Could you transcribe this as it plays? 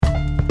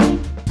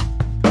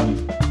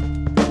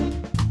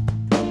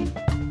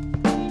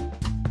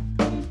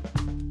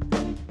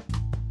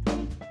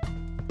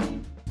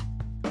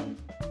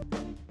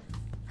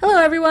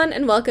everyone,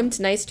 and welcome to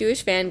Nice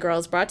Jewish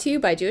Fangirls, brought to you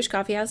by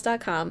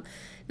JewishCoffeehouse.com.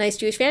 Nice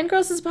Jewish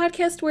Fangirls is a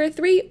podcast where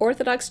three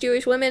Orthodox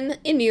Jewish women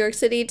in New York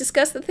City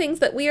discuss the things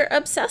that we are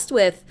obsessed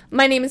with.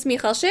 My name is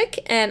Michal Schick,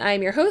 and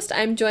I'm your host.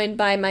 I'm joined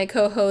by my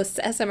co-hosts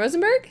S.M.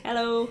 Rosenberg.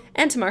 Hello.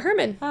 And Tamar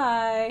Herman.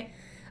 Hi.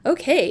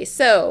 Okay,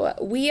 so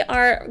we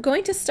are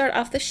going to start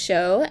off the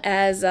show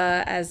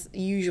as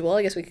usual,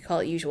 I guess we could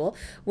call it usual,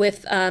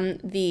 with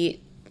the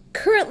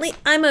currently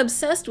I'm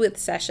obsessed with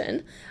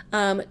session.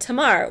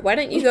 Tamar, why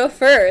don't you go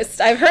first?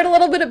 I've heard a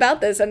little bit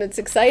about this and it's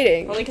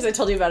exciting. Only because I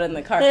told you about it in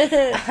the car.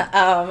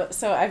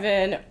 So I've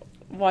been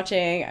I watch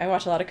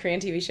a lot of Korean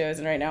TV shows,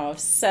 and right now I'm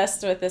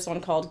obsessed with this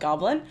one called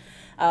Goblin.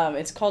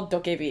 It's called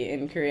Dokebi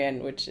in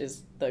Korean, which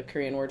is the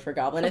Korean word for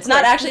goblin. It's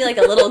not actually like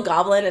a little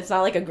goblin. It's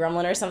not like a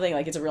gremlin or something.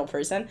 Like, it's a real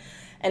person.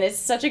 And it's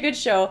such a good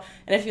show.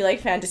 And if you like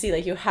fantasy,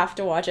 like, you have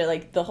to watch it.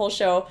 Like, the whole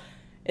show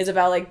is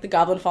about, like, the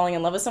goblin falling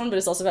in love with someone, but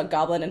it's also about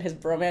Goblin and his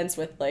bromance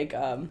with, like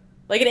an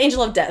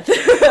angel of death.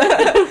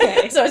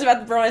 Okay. So it's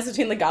about the bromance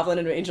between the goblin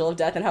and an angel of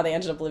death and how they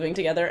ended up living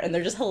together, and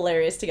they're just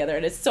hilarious together,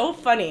 and it's so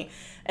funny.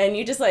 And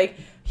you just, like,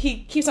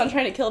 he keeps on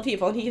trying to kill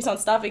people, and he keeps on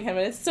stopping him,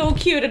 and it's so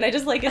cute, and I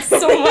just like it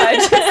so much.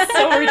 It's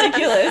so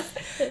ridiculous.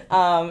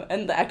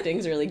 And the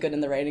acting's really good,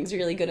 and the writing's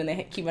really good, and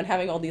they keep on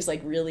having all these,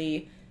 like,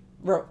 really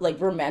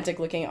romantic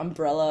looking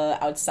umbrella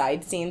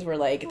outside scenes where,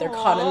 like, they're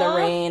caught in the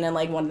rain, and,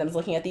 like, one of them's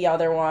looking at the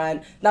other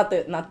one, not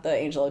the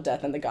angel of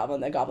death and the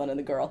goblin and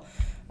the girl,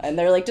 and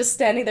they're, like, just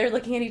standing there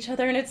looking at each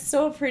other, and it's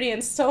so pretty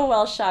and so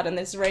well shot, and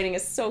this writing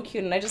is so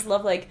cute, and I just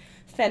love, like,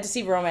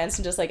 fantasy romance,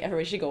 and just, like,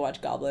 everybody should go watch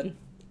Goblin.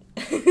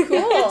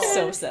 Cool.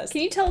 So obsessed.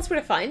 Can you tell us where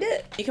to find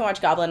it? You can watch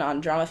Goblin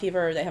on Drama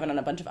Fever. They have it on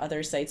a bunch of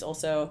other sites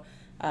also.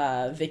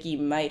 Vicky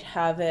might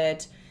have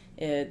it.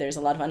 There's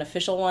a lot of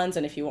unofficial ones,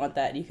 and if you want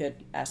that, you could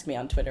ask me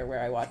on Twitter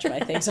where I watch my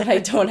things when I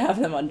don't have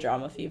them on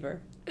Drama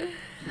Fever.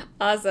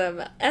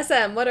 Awesome.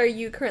 SM, what are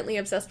you currently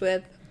obsessed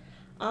with?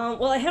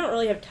 Well, I haven't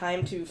really had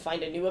time to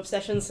find a new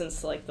obsession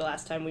since, like, the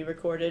last time we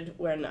recorded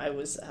when I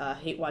was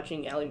hate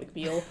watching Ally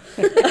McBeal.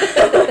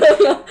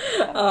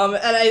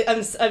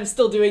 And I'm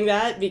still doing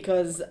that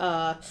because,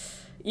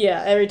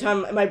 every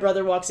time my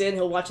brother walks in,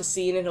 he'll watch a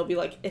scene and he'll be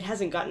like, it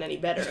hasn't gotten any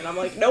better. And I'm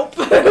like, nope.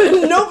 Nope,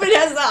 it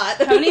has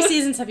not. How many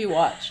seasons have you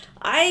watched?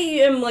 I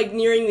am, like,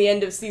 nearing the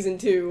end of season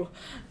 2,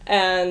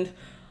 and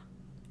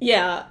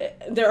yeah,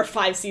 there are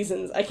 5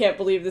 seasons. I can't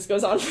believe this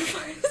goes on for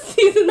 5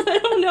 seasons. I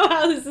don't know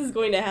how this is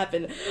going to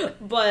happen.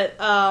 But,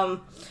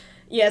 so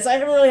I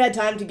haven't really had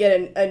time to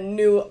get a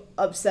new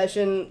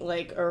obsession,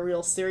 like, a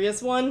real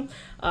serious one,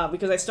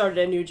 because I started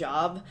a new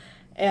job.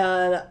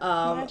 And,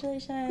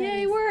 Congratulations.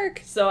 Yay,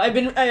 work! So I've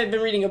been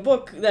reading a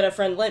book that a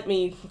friend lent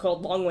me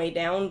called Long Way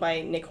Down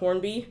by Nick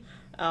Hornby.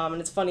 And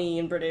it's funny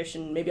in British,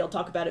 and maybe I'll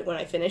talk about it when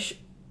I finish.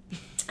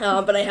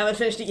 But I haven't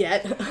finished it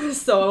yet,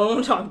 so I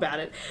won't talk about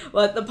it.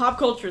 But the pop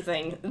culture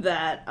thing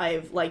that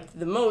I've liked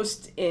the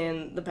most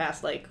in the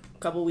past, like,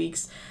 couple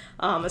weeks,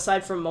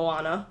 aside from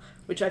Moana,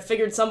 which I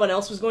figured someone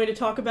else was going to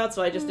talk about,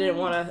 so I just didn't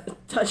want to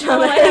touch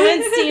on it. I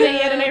haven't seen it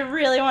yet, and I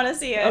really want to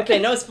see it. Okay,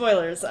 no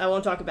spoilers. I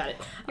won't talk about it.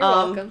 You're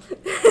welcome.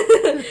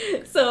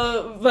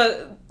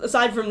 But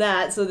aside from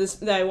that,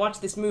 I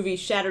watched this movie,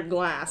 Shattered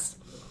Glass,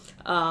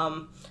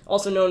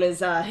 also known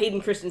as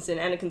Hayden Christensen,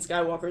 Anakin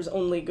Skywalker's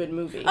only good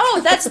movie.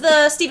 Oh, that's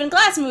the Stephen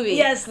Glass movie.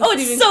 Yes.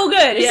 It's so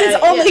good. It's his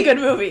only good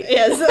movie.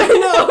 Yes, I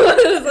know.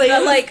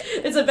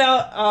 It's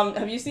about,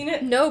 have you seen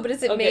it? No, but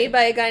is it made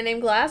by a guy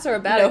named Glass or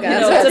about a guy?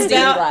 No, it's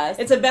Stephen Glass.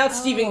 It's about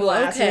Stephen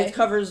Glass, okay. and it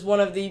covers one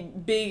of the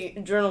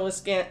big journalism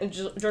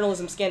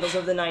scandals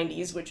of the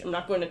 90s, which I'm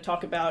not going to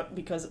talk about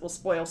because it will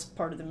spoil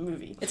part of the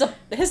movie. It's a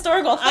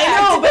historical fact.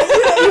 I know, but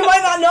you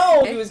might not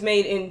know. It was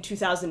made in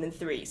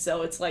 2003,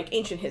 so it's like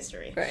ancient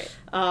history. Right.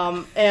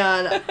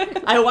 And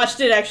I watched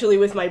it actually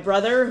with my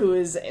brother, who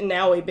is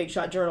now a big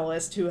shot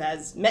journalist who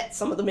has met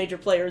some of the major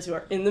players who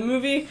are in the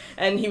movie,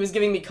 and he was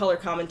giving me color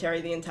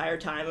commentary the entire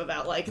time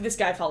about, like, this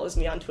guy follows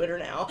me on Twitter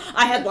now.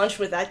 I had lunch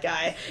with that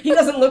guy. He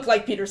doesn't look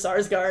like Peter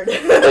Sarsgaard.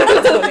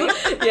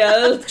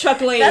 Yeah,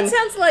 Chuck Lane. That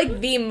sounds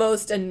like the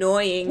most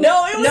annoying.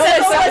 No, it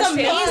was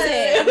amazing.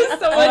 It was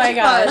so Oh much my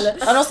gosh. fun.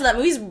 And also that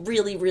movie's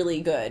really,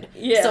 really good.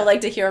 Yeah. So,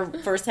 like, to hear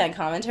first-hand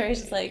commentary is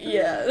just like...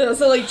 Yeah,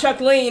 so, like, Chuck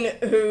Lane,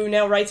 who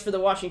now writes for the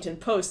Washington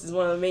Post, is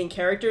one of the main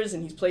characters,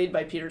 and he's played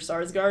by Peter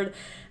Sarsgaard.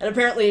 And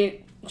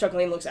apparently, Chuck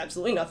Lane looks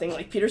absolutely nothing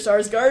like Peter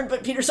Sarsgaard,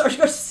 but Peter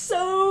Sarsgaard's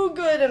so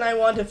good, and I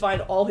want to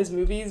find all his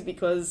movies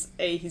because,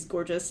 A, he's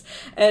gorgeous,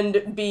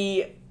 and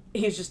B,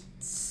 he's just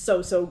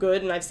so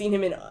good, and I've seen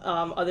him in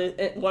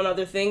one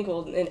other thing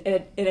called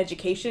in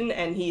Education,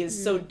 and he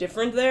is so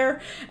different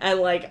there, and,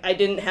 like, I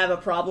didn't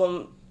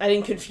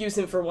confuse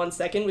him for 1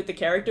 second with the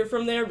character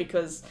from there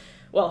because,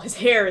 well, his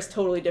hair is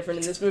totally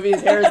different in this movie.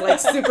 His hair is, like,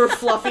 super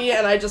fluffy,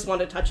 and I just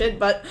want to touch it.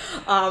 But,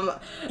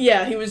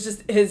 he was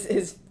just,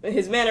 his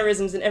his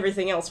mannerisms and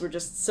everything else were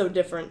just so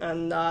different,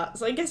 and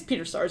so I guess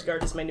Peter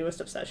Sarsgaard is my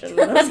newest obsession.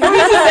 I was going to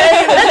say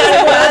that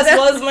Shadow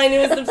Glass was my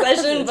newest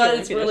obsession, but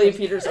it's really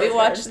Peter Sarsgaard. We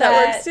watched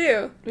That works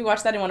too. We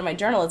watched that in one of my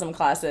journalism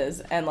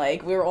classes, and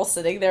like we were all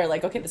sitting there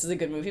like, okay, this is a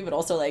good movie, but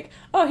also like,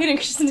 oh, Hayden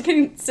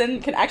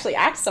Christensen can actually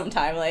act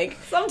sometime. Like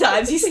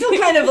Sometimes he's still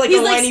kind of like he's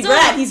a like whiny still-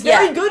 brat. He's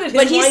very yeah, good at his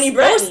but he's whiny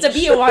brat. supposed to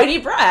be a whiny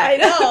brat. I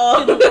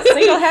know.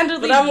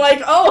 Single-handedly. But I'm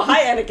like, oh,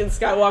 hi, Anakin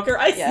Skywalker.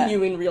 I Yeah. see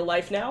you in real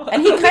life now.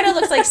 And he kind of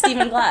looks like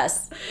Stephen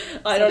Glass.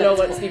 I don't know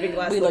what Stephen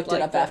Glass We looked looked it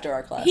like, up but- after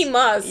our class. He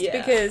must, Yeah.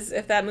 because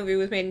if that movie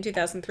was made in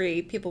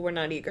 2003, people were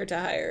not eager to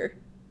hire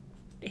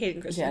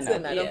Hayden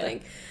Christensen, I don't Yeah.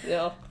 think.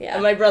 No. Yeah.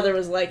 And my brother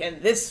was like,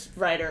 and this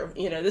writer,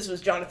 this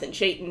was Jonathan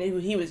Chaitin,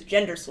 he was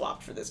gender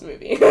swapped for this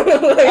movie.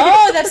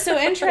 Oh, that's so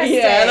interesting.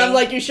 Yeah, and I'm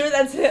like, you sure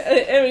that's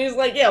it? And he's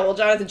like, yeah, well,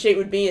 Jonathan Chait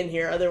would be in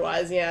here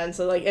otherwise, yeah. And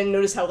so, like, and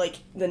notice how, like,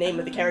 the name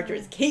of the character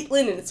is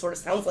Caitlin, and it sort of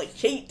sounds like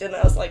Chait, and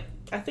I was like,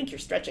 I think you're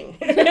stretching.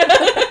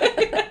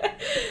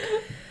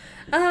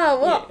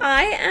 Well,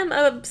 I am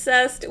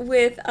obsessed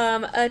with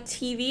a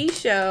TV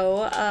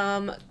show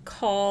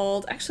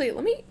called. Actually,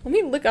 let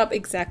me look up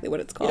exactly what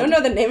it's You called. don't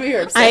know the name of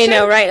your obsession? I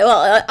know, right?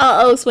 Well,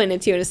 I'll explain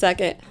it to you in a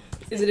second.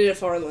 Is it in a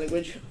foreign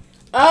language?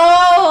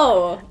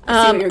 Oh!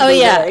 I see what you're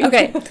Yeah. Googling.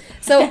 Okay.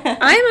 So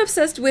I'm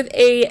obsessed with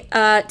a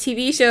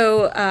TV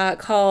show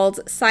called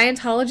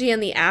Scientology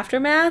and the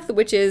Aftermath,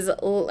 which is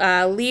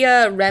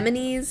Leah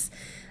Remini's.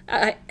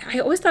 I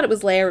always thought it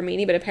was Leah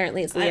Remini, but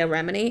apparently it's Leah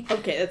Remini.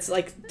 Okay, that's,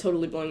 like,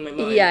 totally blowing my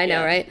mind. Yeah, I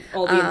know, right?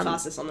 All the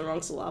emphasis on the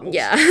wrong syllables.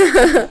 Yeah.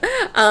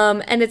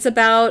 And it's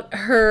about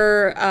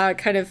her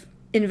kind of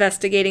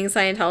investigating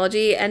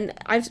Scientology. And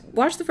I've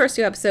watched the first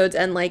 2 episodes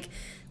and, like,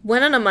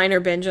 went on a minor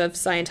binge of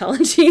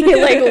Scientology,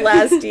 like,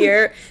 last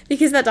year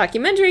because that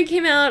documentary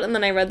came out. And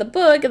then I read the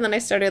book. And then I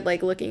started,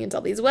 like, looking into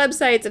all these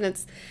websites. And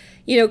it's,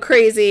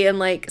 crazy. And,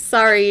 like,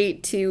 sorry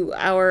to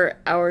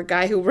our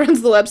guy who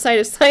runs the website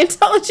if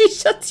Scientology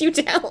shuts you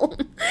down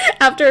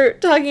after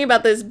talking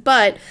about this.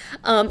 But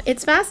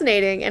it's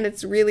fascinating. And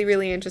it's really,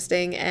 really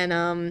interesting.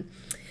 And,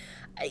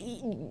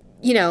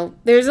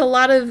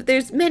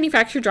 there's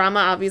manufactured drama,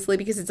 obviously,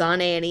 because it's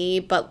on A&E,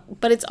 but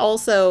it's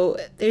also,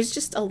 there's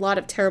just a lot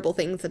of terrible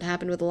things that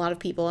happen with a lot of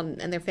people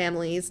and their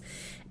families,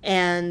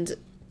 and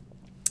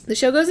the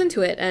show goes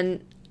into it,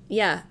 and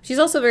yeah, she's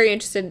also very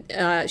interested,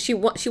 she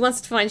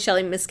wants to find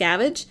Shelley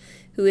Miscavige,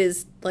 who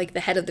is, like, the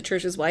head of the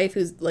church's wife,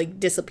 who's, like,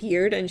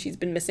 disappeared, and she's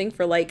been missing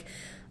for, like,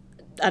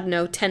 I don't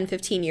know, 10,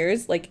 15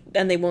 years, like,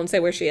 and they won't say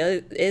where she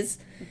is.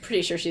 I'm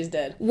pretty sure she's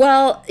dead.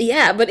 Well,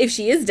 yeah, but if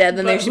she is dead,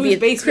 then But there should whose be a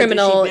basement is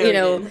criminal, she buried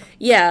in?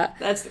 Yeah.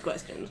 That's the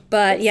question.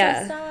 But That's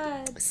yeah. so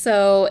sad.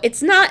 So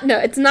it's not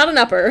an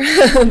upper,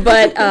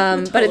 but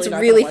but it's not gonna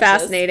really watch this.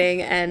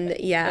 fascinating and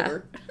yeah.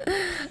 Ever.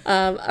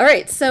 All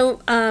right, so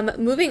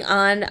moving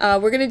on,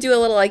 we're gonna do a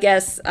little, I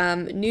guess,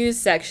 news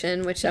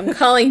section, which I'm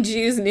calling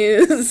Jews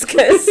News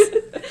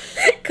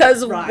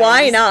because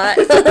why not?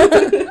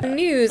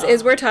 News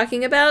is we're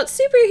talking about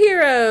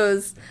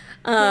superheroes.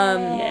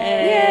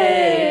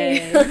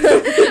 Yay!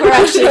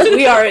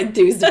 We are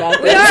enthused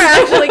about this. We are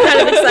actually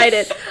kind of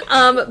excited.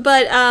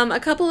 But a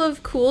couple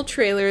of cool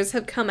trailers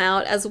have come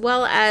out, as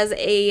well as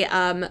a,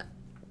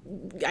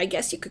 I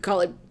guess you could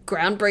call it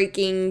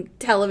groundbreaking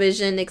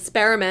television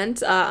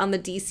experiment on the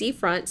DC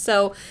front.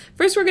 So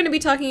first we're going to be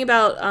talking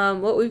about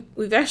what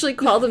we've actually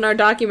called in our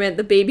document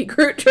the Baby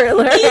Groot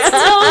trailer. He's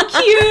so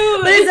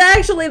cute! But it's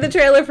actually the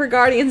trailer for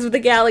Guardians of the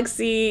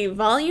Galaxy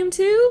Volume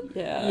 2?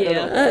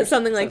 Yeah.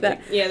 Something like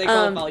that. Yeah, they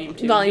call it Volume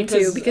 2. Volume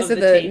 2 because of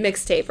the tape.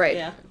 mixtape, right?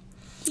 Yeah.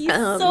 He's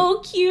so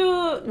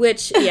cute.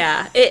 Which,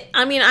 yeah,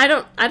 I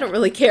don't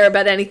really care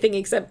about anything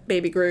except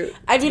Baby Groot.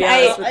 I mean, to be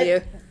honest with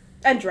you.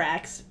 And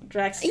Drax.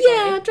 Drax is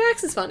Yeah, funny.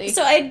 Drax is funny.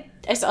 So I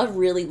saw a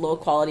really low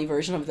quality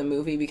version of the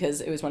movie because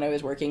it was when I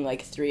was working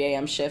like 3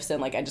 a.m. shifts and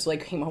like I just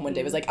like came home one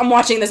day was like I'm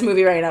watching this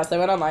movie right now, so I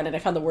went online and I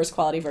found the worst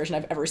quality version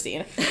I've ever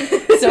seen.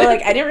 So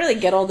like I didn't really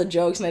get all the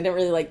jokes and I didn't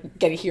really like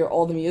get to hear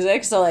all the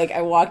music, so like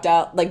I walked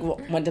out like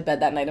went to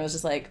bed that night and I was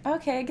just like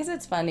okay, I guess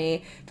it's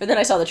funny, but then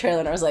I saw the trailer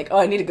and I was like oh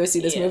I need to go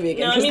see this Yeah. movie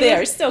again No, I because mean, they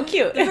the- are so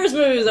cute. The first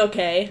movie was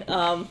okay.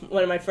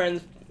 One of my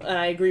friends,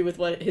 I agree with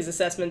his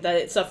assessment that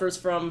it suffers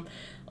from,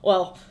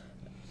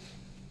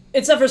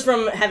 it suffers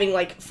from having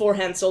like 4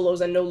 Han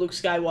Solos and no Luke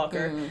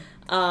Skywalker.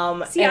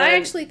 See, and I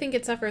actually think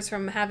it suffers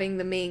from having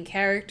the main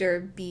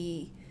character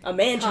be a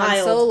man Han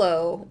child.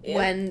 Solo Yeah.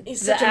 when He's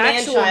the such a man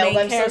actual child. main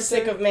I'm so character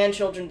sick of man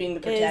children being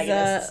the is,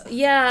 protagonists.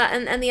 yeah,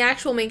 and the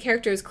actual main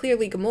character is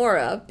clearly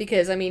Gamora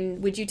because I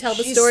mean, would you tell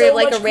the She's story so of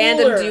like a much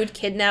random cooler. dude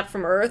kidnapped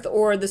from Earth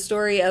or the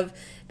story of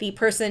the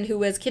person who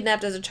was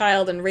kidnapped as a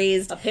child and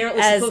raised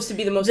Apparently as supposed to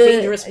be the most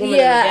dangerous woman in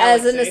the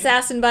as galaxy. an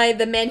assassin by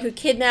the men who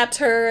kidnapped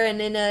her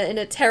and in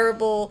a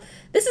terrible.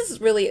 This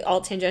is really all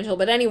tangential,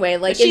 but anyway,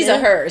 like She's a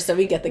her, so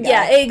we get the guy.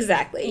 Yeah,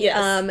 exactly.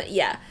 Yes.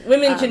 Yeah.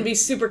 Women can be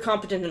super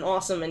competent and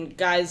awesome, and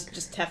guys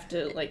just have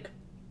to like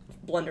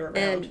blunder around.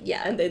 And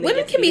yeah, and then they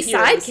women get to can be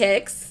heroes.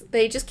 sidekicks.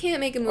 They just can't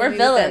make a movie Or with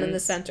them in the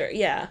villains. center.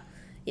 Yeah,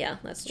 Yeah,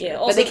 that's true. Yeah,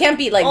 But they can't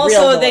be, like, real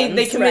also, villains.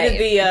 they committed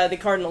Right. the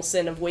cardinal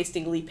sin of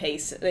wasting Lee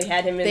Pace. They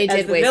had him They as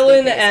did the waste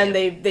villain, Lee Pace, and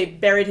yeah. they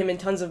buried him in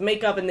tons of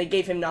makeup, and they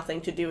gave him nothing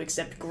to do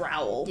except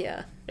growl.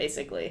 Yeah.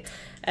 Basically.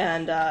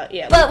 And,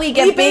 yeah. But we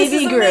get Lee Pace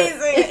Baby is Groot.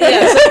 amazing.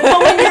 Yeah, so, but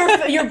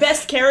when your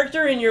best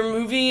character in your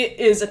movie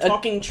is a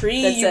talking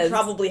tree, that you says-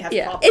 probably have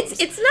Yeah, problems.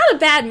 it's not a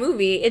bad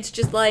movie. It's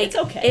just like It's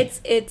okay.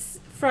 It's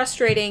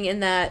frustrating in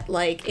that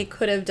like it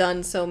could have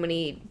done so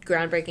many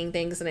groundbreaking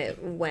things and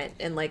it went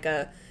in like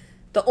the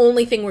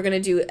only thing we're gonna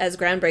do as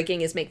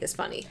groundbreaking is make this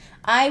funny.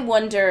 I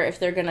wonder if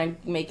they're gonna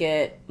make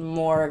it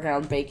more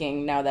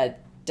groundbreaking now that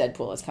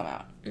Deadpool has come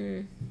out.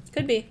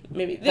 Could be.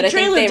 Maybe. But The I think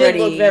trailer they did already-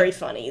 look very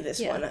funny, this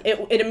Yeah. one.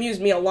 It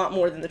amused me a lot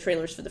more than the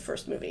trailers for the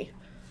first movie.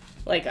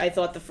 Like, I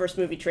thought the first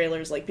movie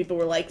trailers, like, people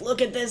were like,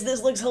 look at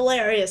this looks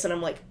hilarious. And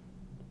I'm like,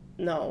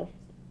 no.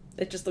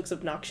 It just looks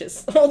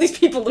obnoxious. All these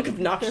people look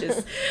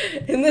obnoxious.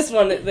 In this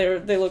one,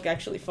 they look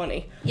actually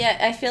funny. Yeah,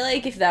 I feel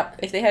like if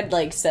they had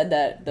like said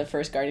that the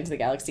first Guardians of the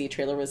Galaxy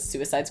trailer was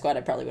Suicide Squad,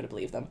 I probably would have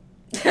believed them.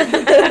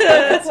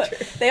 That's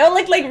true. They all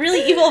look like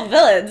really evil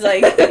villains,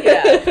 like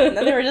yeah. And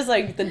then they were just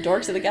like the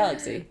dorks of the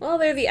galaxy. Well,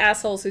 they're the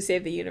assholes who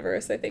save the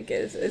universe, I think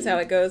is how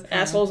it goes.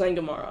 Assholes and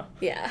Gamora.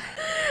 Yeah.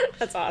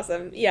 That's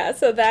awesome. Yeah,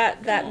 so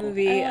that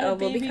movie I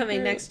want will be Baby coming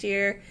Groot. next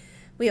year.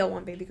 We all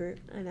want Baby Groot.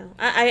 I know.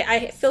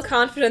 I feel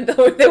confident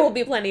though there will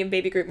be plenty of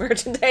Baby Groot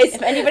merchandise.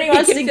 If anybody We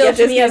wants can to fill gift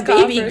me a Disney's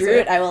baby coffers Groot,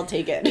 with- I will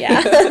take it.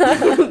 Yeah.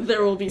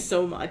 There will be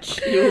so much.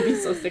 You will be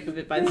so sick of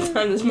it by the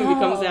time this movie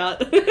comes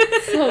out.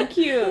 So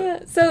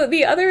cute. So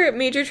the other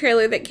major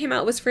trailer that came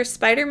out was for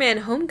Spider-Man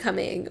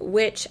Homecoming,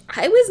 which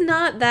I was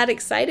not that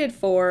excited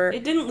for.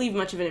 It didn't leave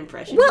much of an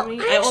impression Well, for me.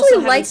 I also actually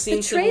haven't liked seen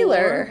the Civil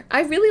trailer. War.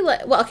 I really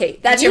like. Well, okay,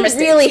 That's you your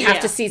mistake. really have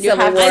Yeah. to see You Civil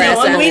have to War. see I know,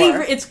 as I'm that. waiting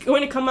War. for it's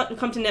going to come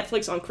to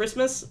Netflix on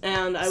Christmas,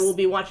 and I will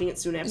be watching it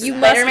soon after You that.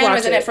 must Spider-Man watch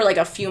was in it. it for like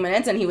a few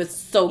minutes, and he was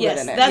so good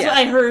Yes, in it. that's Yeah. what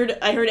I heard.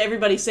 I heard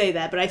everybody say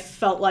that, but I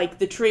felt like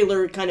the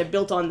trailer kind of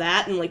built on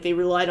that, and like they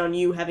relied on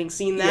you having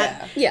seen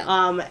that. Yeah.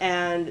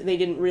 And they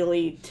didn't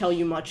really tell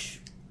you much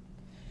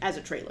as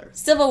a trailer.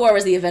 Civil War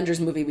was the Avengers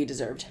movie we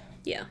deserved.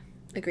 Yeah,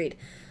 agreed.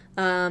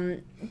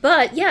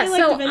 But yeah, I liked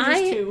so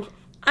Avengers too.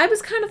 I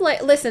was kind of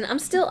like, listen, I'm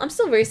still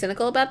very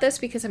cynical about this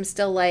because I'm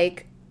still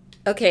like,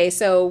 okay,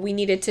 so we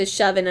needed to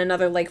shove in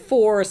another like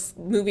 4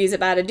 movies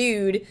about a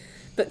dude.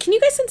 But can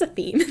you guys sense a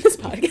theme in this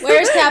podcast?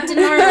 Where's Captain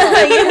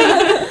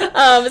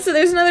Marvel? So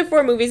there's another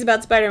 4 movies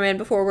about Spider-Man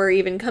before we're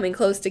even coming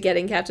close to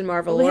getting Captain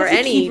Marvel They or have to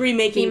any keep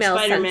remaking female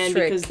Spider-Man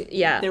because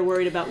they're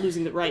worried about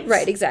losing the rights.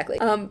 Right, exactly.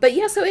 But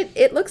yeah, so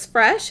it looks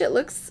fresh. It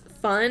looks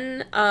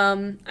fun.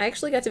 I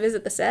actually got to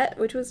visit the set,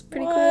 which was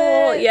pretty cool.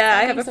 What? Yeah,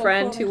 I That'd have be a so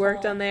friend cool. who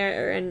worked on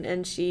there,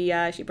 and she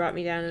brought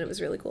me down, and it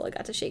was really cool. I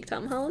got to shake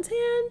Tom Holland's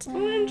hand.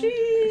 OMG.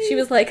 She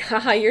was like,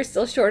 haha, you're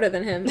still shorter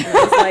than him. And I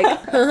was like,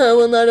 haha,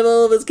 well, not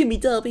all of us can be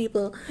tall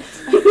people.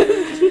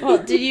 Well,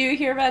 did you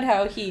hear about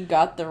how he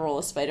got the role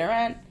of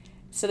Spider-Man?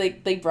 So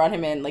they brought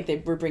him in, like they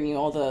were bringing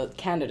all the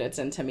candidates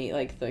in to meet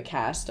like the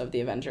cast of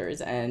the Avengers,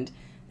 and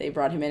they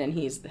brought him in, and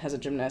has a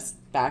gymnastics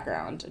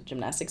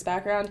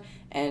background,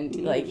 and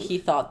like he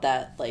thought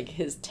that like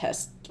his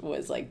test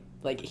was like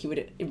he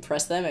would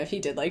impress them if he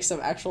did like some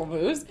actual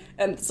moves,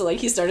 and so like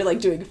he started like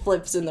doing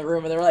flips in the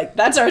room, and they were like,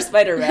 "That's our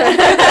Spider-Man."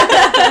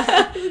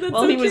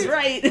 Well, he was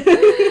right.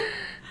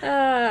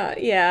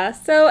 Yeah.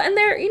 So, and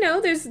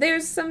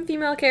there's some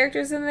female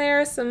characters in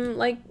there, some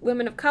like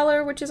women of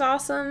color, which is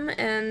awesome.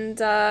 And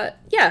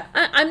yeah,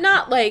 I'm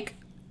not like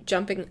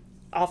jumping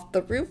off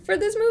the roof for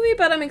this movie,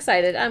 but I'm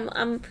excited. They feel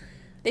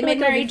made like it'll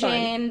Mary be fun.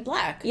 Jane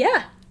black.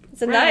 Yeah,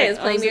 Zendaya Right. is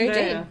playing Oh, Mary Zendaya.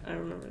 Jane. I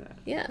remember that.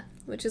 Yeah,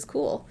 which is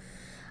cool.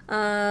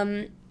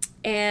 And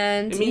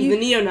It means the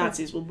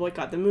neo-Nazis will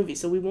boycott the movie,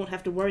 so we won't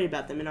have to worry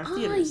about them in our oh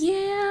theaters.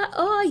 yeah,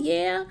 oh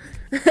yeah.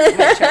 They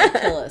might try to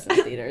kill us in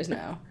theaters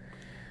now.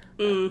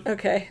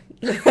 Okay.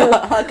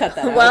 I'll cut that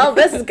out. Well,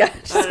 this has got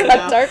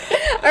dark.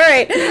 All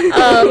right.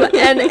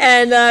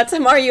 And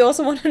Tamar, you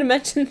also wanted to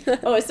mention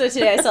Oh, so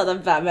today I saw the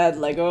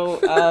Batman Lego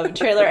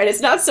trailer, and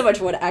it's not so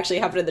much what actually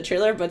happened in the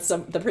trailer, but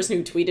the person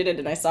who tweeted it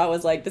and I saw it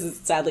was like, "This is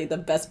sadly the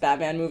best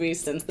Batman movie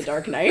since The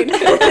Dark Knight," and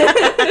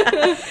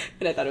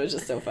I thought it was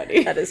just so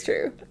funny. that is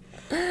true.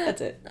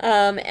 That's it.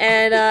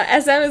 And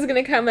SM is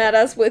going to come at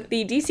us with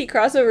the DC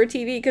crossover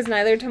TV because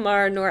neither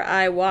Tamar nor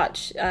I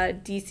watch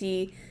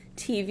DC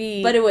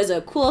TV. But it was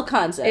a cool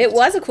concept. It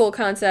was a cool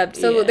concept.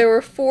 So Yeah. there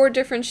were 4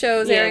 different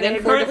shows Yeah, airing they on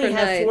 4 currently different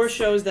have nights. 4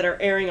 shows that are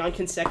airing on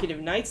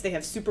consecutive nights. They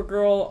have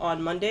Supergirl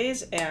on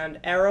Mondays and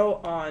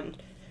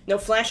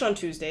Flash on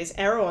Tuesdays,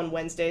 Arrow on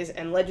Wednesdays,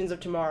 and Legends of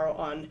Tomorrow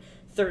on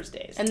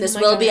Thursdays. And this Oh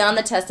my will God. be on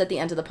the test at the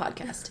end of the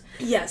podcast.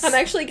 yes. I'm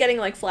actually getting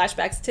like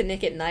flashbacks to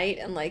Nick at Night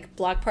and like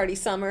Block Party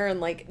Summer and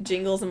like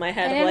jingles in my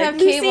head I of didn't like have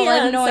cable, Lucy I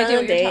have on no idea what you're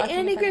Sunday, talking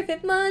Andy about.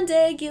 Griffith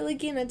Monday,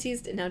 Gilligan on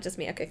Tuesday. No, just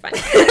me. Okay, fine.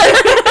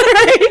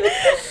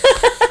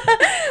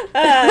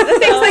 The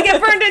things that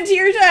get burned into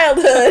your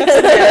childhood.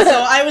 Yeah,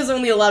 so I was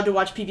only allowed to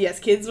watch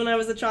PBS Kids when I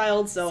was a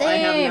child, so I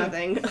Same. have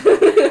nothing.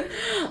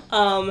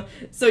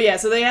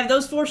 So they have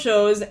those 4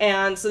 shows,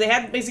 and so they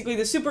have basically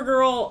the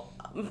Supergirl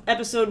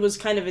episode was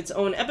kind of its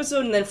own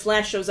episode, and then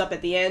Flash shows up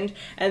at the end,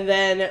 and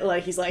then,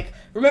 like, he's like,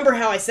 remember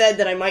how I said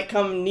that I might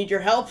come need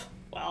your help?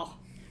 Well,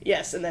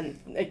 yes, and then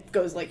it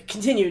goes, like,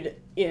 continued,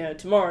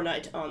 tomorrow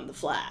night on The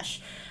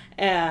Flash.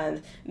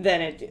 And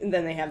then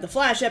they have the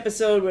Flash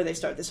episode where they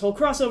start this whole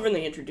crossover, and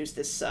they introduce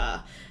this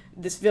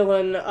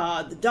villain,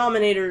 the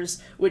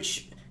Dominators,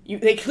 which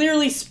they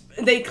clearly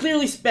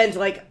spent,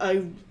 like,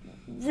 a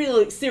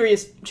really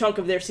serious chunk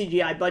of their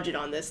CGI budget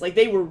on this. Like,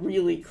 they were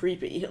really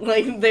creepy.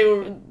 Like, they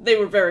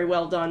were very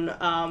well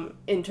done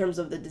in terms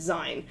of the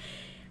design.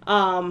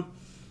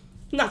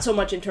 Not so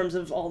much in terms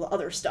of all the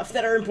other stuff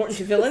that are important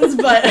to villains,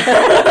 but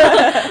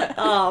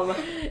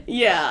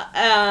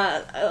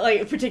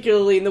like,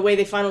 particularly in the way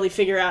they finally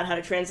figure out how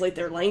to translate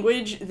their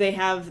language. They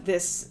have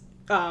this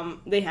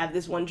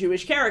one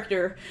Jewish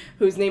character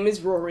whose name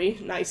is Rory.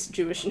 Nice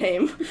Jewish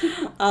name.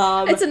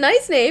 It's a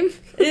nice name.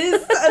 It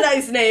is a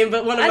nice name,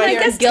 but one of my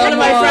friends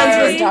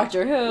was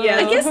Doctor Who. Yeah.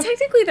 I guess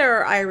technically there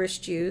are Irish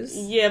Jews.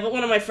 Yeah, but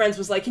one of my friends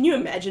was like, "Can you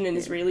imagine an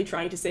Israeli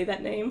trying to say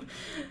that name?"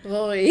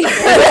 Boy.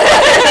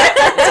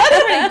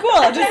 That's pretty cool.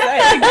 I'm just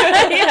saying.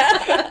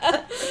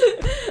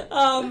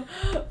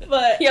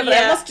 But I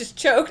almost just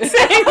choked.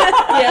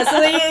 Yeah, so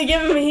they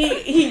give him.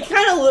 He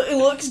kind of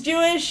looks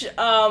Jewish.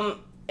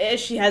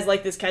 Ish. He has,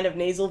 like, this kind of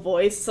nasal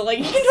voice, so, like,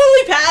 he can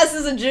totally pass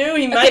as a Jew.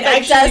 He might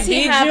actually does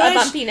he be have Jewish. a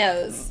bumpy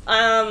nose?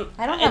 I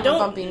don't have a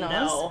bumpy nose.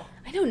 know.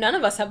 I know none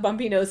of us have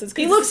bumpy noses.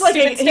 He looks like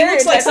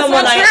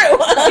someone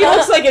he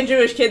looks like a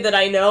Jewish kid that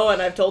I know,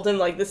 and I've told him,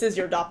 like, this is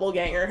your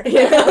doppelganger.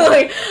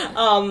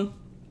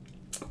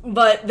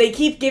 But they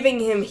keep giving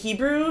him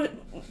Hebrew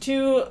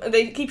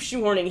they keep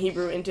shoehorning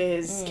Hebrew into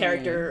his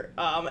character,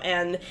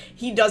 and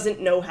he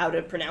doesn't know how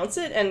to pronounce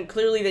it, and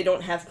clearly they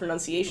don't have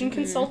pronunciation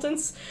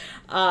consultants.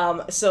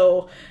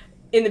 So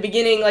in the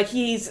beginning, like,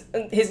 his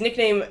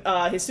nickname,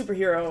 his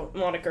superhero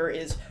moniker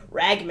is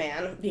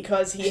Ragman,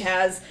 because he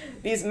has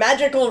these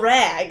magical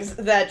rags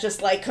that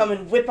just, like, come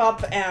and whip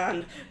up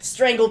and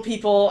strangle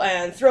people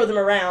and throw them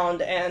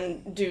around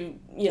and do,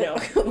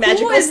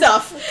 magical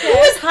stuff. Who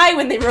was high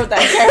when they wrote that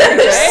character,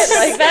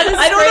 right? Like, that is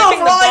I don't know,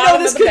 for all I know,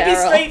 this could be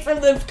barrel. straight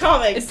from the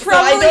comics. It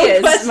probably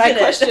is. My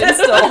question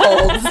still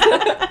holds.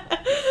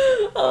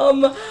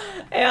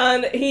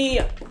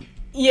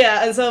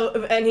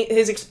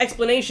 His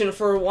explanation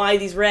for why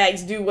these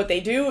rags do what they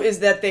do is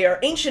that they are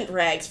ancient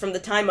rags from the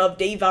time of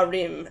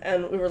Devarim.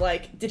 And we were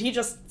like, did he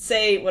just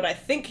say what I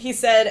think he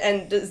said,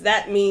 and does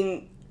that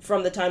mean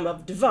from the time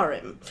of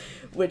Devarim?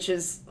 Which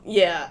is,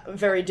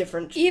 very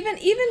different. Even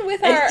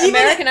with our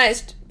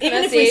Americanized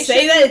Even if we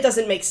say that, it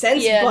doesn't make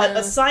sense, but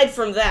aside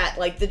from that,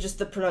 like,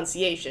 the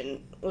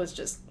pronunciation was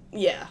just,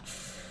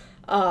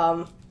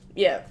 FYI,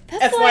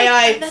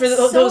 for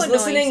those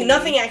listening,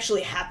 nothing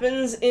actually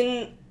happens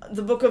in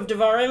the Book of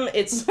Devarim.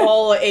 It's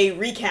all a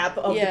recap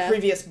of the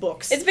previous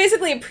books. It's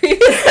basically a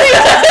previous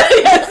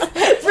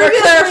For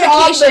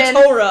clarification,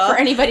 for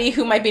anybody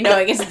who might be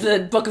knowing, it's the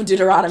Book of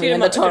Deuteronomy in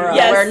the Torah,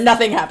 where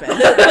nothing happened.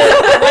 What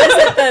is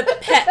it, the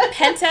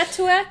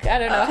Pentateuch? I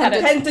don't know how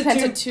to...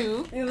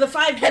 Pentateuch. The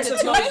 5 books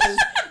of Moses.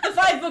 The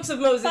 5 books of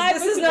Moses.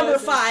 This is number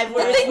 5,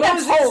 where it's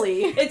Moses.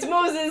 Holy. It's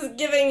Moses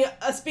giving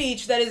a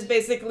speech that is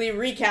basically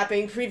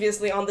recapping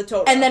previously on the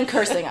Torah. And then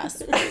cursing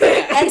us.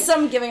 And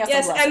some giving us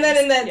some blessings. And then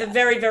in the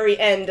very, very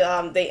end,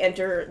 they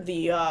enter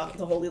the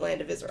Holy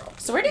Land of Israel.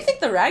 So where do you think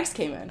the rags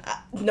came in?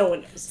 No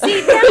one knows.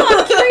 See, now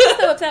I'm curious,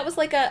 though, if that was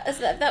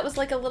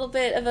like a little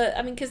bit of a...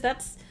 I mean, because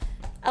that's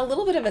a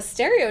little bit of a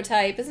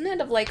stereotype, isn't it,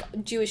 of,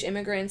 like, Jewish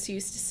immigrants who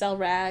used to sell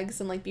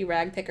rags and, like, be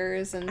rag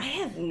pickers and... I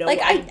have no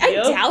idea. I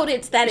doubt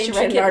it's that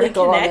intricately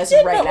article connected, on this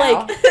right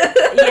now.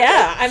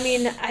 I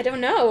mean, I don't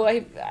know.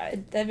 I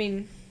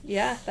mean...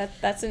 Yeah,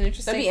 that's an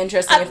interesting... That'd be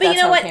interesting if but that's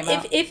you know how what? It came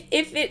out.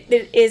 If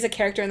it is a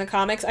character in the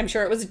comics, I'm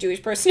sure it was a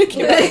Jewish person who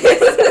came up with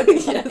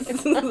this.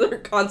 Yes, their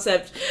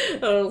concept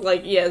of,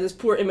 like, this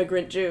poor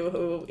immigrant Jew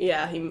who,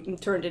 he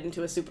turned it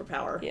into a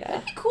superpower. Yeah.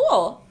 That'd be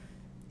cool.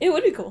 It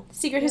would be cool.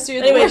 Secret history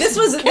of the Anyway, worst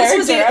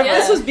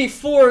this was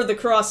before the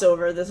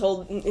crossover, this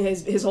whole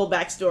his whole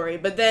backstory.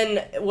 But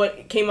then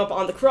what came up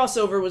on the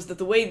crossover was that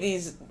the way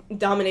these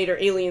Dominator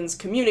aliens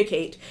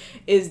communicate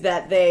is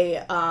that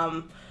they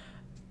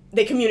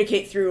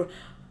communicate through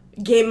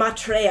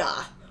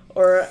gematria,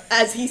 or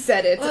as he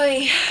said it.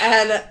 Oy.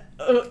 And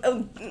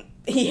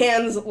he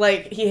hands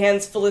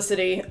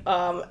Felicity,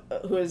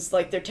 who is,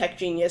 like, their tech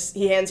genius,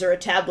 he hands her a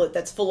tablet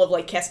that's full of,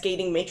 like,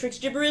 cascading matrix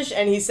gibberish,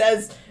 and he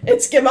says,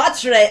 it's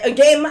gematria,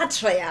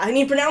 and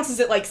he pronounces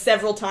it, like,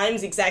 several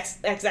times,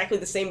 exactly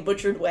the same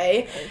butchered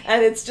way,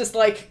 and it's just,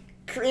 like,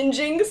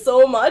 cringing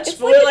so much. It's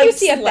but like we're, if like, you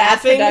see a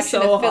bad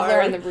production so of Fiddler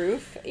hard. on the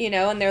Roof,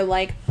 and they're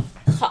like,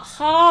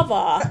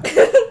 Hava.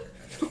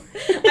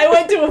 I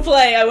went to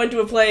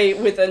a play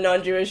with a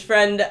non-Jewish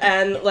friend,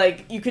 and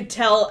like you could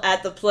tell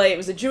at the play, it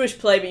was a Jewish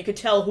play, but you could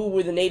tell who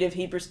were the native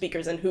Hebrew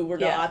speakers and who were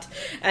not.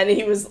 And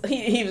he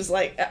was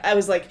like, I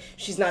was like,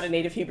 she's not a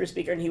native Hebrew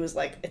speaker, and he was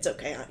like, it's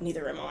okay,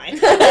 neither am I. I'm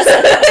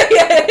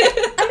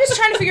just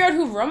trying to figure out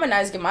who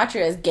Romanized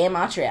gematria is.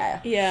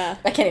 Gematria. Yeah.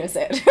 I can't even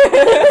say it.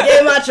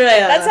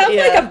 Gematria. That sounds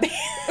like a band.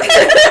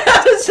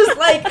 I was just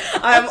like,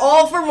 I'm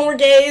all for more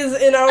gays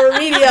in our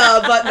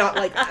media, but not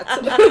like that.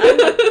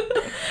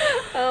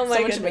 Oh my Someone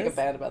goodness. should make a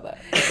band about that.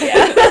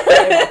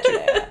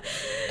 Yeah.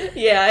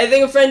 Yeah, I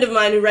think a friend of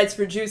mine who writes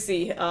for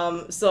Juicy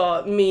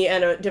saw me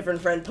and a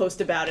different friend post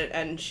about it,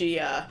 and she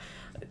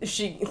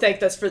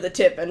thanked us for the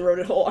tip and wrote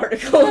a whole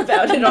article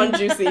about it on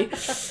Juicy.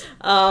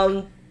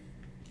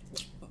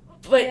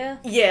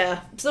 But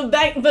yeah,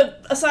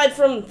 but aside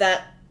from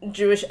that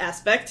Jewish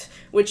aspect,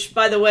 which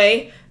by the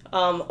way,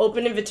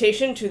 open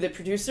invitation to the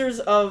producers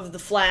of The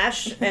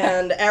Flash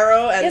and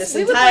Arrow and Yes, this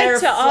we would entire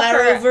like to offer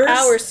Flareverse.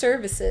 our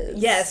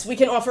services. Yes, we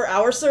can offer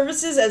our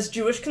services as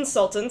Jewish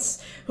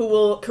consultants who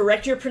will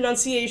correct your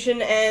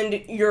pronunciation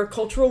and your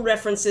cultural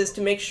references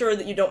to make sure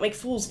that you don't make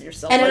fools of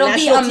yourself And on it'll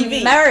be national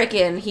TV.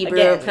 American Hebrew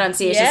Again.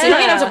 pronunciation, so you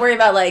don't even have to worry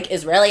about, like,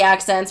 Israeli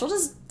accents. We'll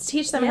just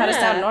teach them how to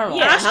sound normal.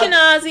 Yeah.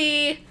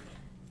 Ashkenazi,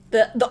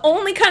 the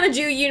only kind of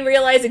Jew you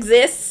realize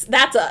exists,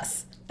 that's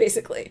us,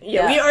 basically.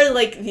 Yeah, we are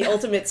like the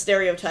ultimate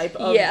stereotype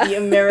of the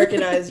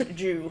Americanized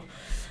Jew.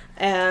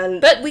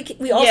 But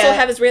we also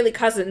have Israeli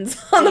cousins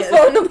on the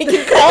phone that we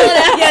can call it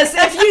out. Yes,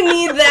 if you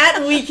need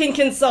that, we can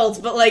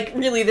consult. But, like,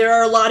 really, there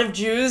are a lot of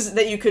Jews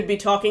that you could be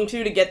talking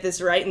to get this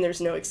right, and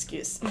there's no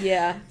excuse.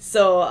 Yeah.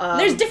 So,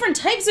 there's different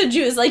types of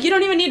Jews. Like, you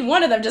don't even need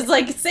one of them. Just,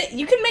 like,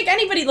 you can make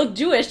anybody look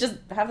Jewish. Just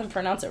have them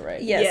pronounce it right.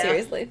 Yeah,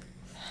 seriously.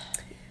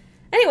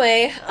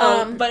 Anyway,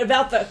 but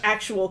about the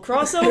actual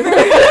crossover,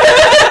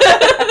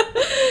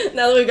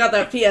 now that we've got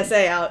that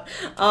PSA out,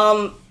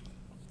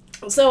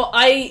 so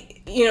I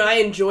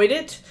enjoyed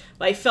it,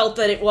 but I felt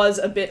that it was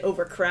a bit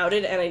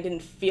overcrowded, and I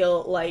didn't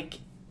feel like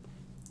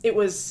it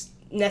was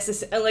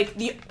necessary. Like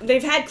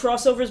they've had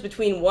crossovers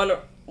between one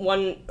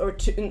or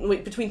two,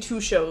 between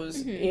two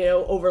shows,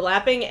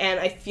 overlapping, and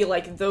I feel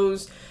like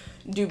those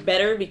do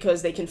better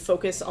because they can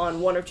focus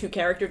on one or two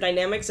character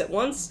dynamics at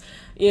once,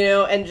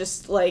 and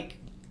just like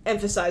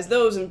emphasize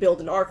those and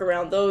build an arc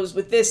around those.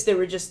 With this, there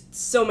were just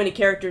so many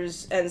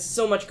characters and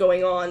so much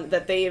going on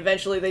that they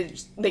eventually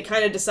they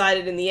kind of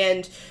decided in the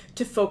end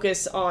to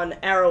focus on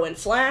Arrow and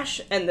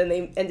Flash, and then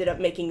they ended up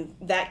making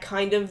that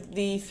kind of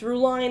the through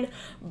line,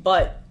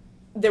 but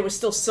there was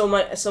still so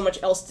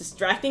much else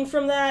distracting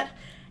from that.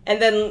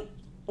 And then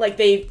like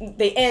they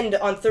end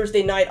on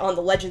Thursday night on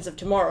the Legends of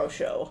Tomorrow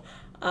show.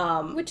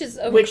 Which is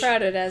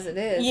overcrowded as it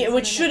is. Yeah,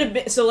 which should have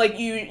been. So, like,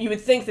 you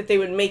would think that they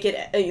would make it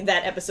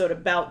that episode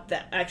about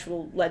that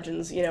actual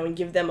Legends, and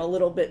give them a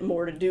little bit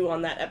more to do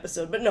on that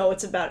episode. But no,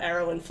 it's about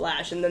Arrow and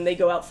Flash, and then they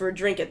go out for a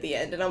drink at the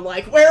end, and I'm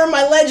like, where are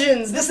my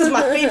Legends? This is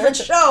my favorite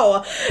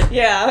show.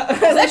 Yeah. Is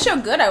that show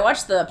good? I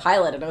watched the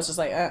pilot, and I was just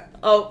like,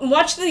 Oh,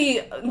 watch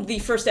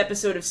the first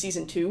episode of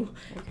season 2.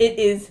 It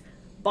is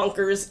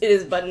bonkers. It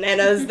is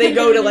bananas. They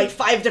go to like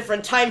 5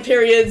 different time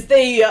periods.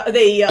 They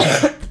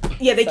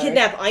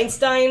kidnap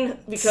Einstein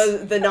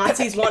because the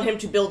Nazis want him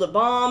to build a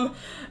bomb,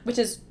 which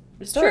is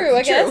true,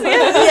 I guess.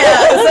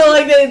 Yeah, so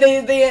like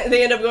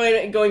they end up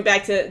going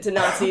back to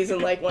Nazis,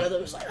 and like one of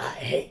them is like, I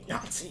hate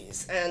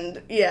Nazis, and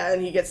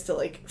he gets to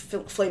like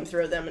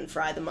flamethrow them and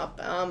fry them up.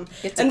 And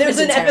there's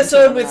an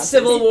episode with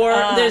Civil War.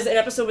 There's an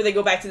episode where they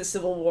go back to the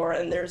Civil War,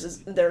 and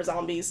there's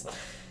zombies.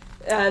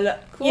 And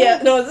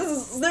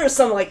there's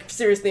some like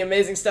seriously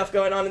amazing stuff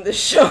going on in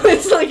this show.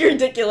 It's like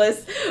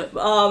ridiculous,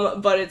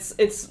 but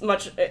it's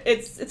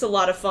a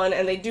lot of fun,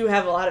 and they do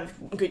have a lot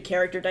of good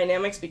character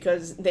dynamics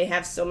because they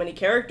have so many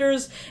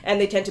characters,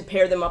 and they tend to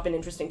pair them up in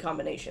interesting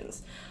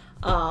combinations.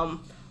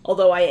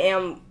 Although I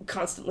am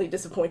constantly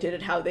disappointed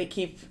at how they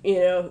keep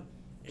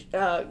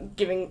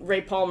giving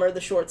Ray Palmer the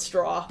short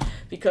straw,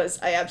 because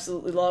I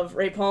absolutely love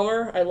Ray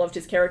Palmer. I loved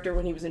his character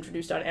when he was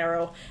introduced on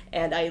Arrow,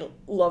 and I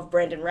love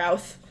Brandon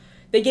Routh.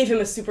 They gave him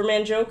a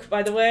Superman joke,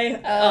 by the way,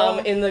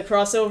 in the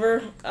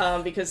crossover,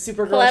 because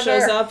Supergirl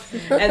shows up,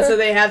 and so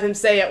they have him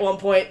say at one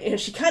point,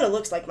 she kind of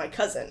looks like my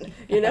cousin,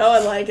 and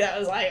like, I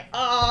was like,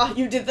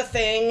 you did the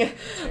thing.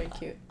 Very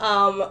cute.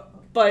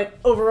 But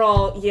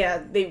overall,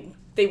 yeah,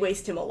 they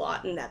waste him a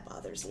lot, and that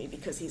bothers me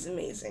because he's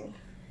amazing.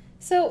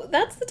 So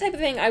that's the type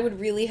of thing I would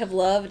really have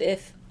loved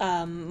if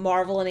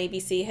Marvel and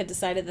ABC had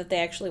decided that they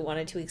actually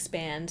wanted to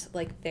expand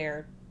like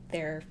their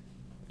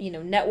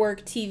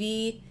network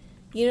TV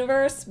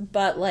universe,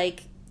 but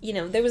like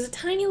there was a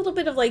tiny little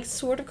bit of like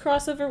sort of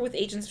crossover with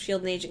Agents of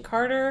S.H.I.E.L.D. and Agent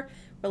Carter,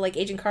 where like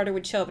Agent Carter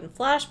would show up in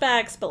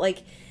flashbacks, but like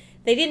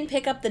they didn't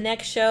pick up the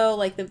next show,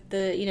 like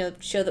the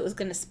show that was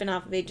going to spin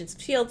off of Agents of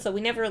S.H.I.E.L.D., so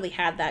we never really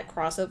had that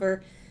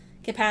crossover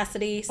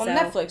capacity. Well, so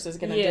Netflix is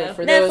going to do Yeah. it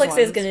for those Netflix ones.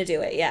 is going to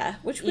do it, yeah.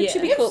 Which should Yeah.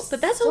 be We cool. have But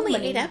that's so only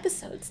many- 8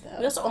 episodes, We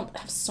though. also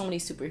have so many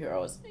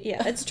superheroes.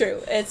 Yeah, it's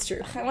true. It's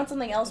true. I want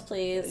something else,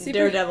 please.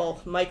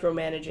 Daredevil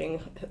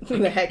micromanaging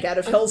the heck out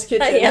of Hell's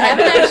Kitchen. Yeah. I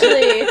haven't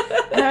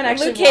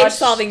actually Luke Cage watched...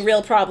 solving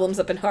real problems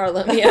up in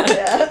Harlem, yeah.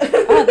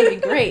 Oh, that'd be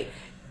great.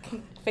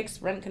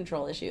 Fix rent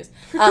control issues.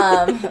 Or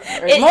more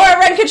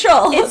rent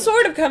control. It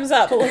sort of comes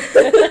up.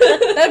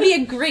 That'd be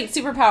a great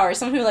superpower.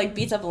 Someone who like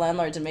beats up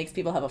landlords and makes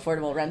people have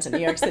affordable rent in New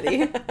York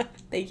City.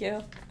 Thank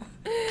you.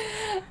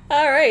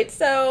 All right,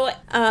 so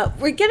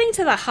we're getting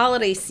to the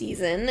holiday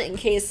season. In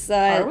case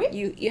Are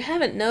we? you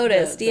haven't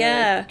noticed, The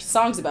yeah.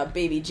 songs about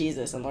baby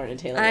Jesus and Lauren and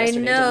Taylor I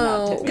yesterday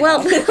know. did not tip me Well,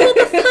 off. the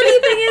funny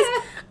thing is,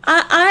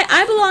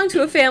 I belong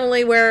to a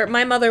family where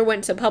my mother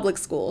went to public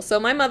school, so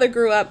my mother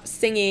grew up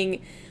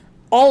singing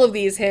all of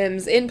these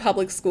hymns in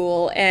public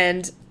school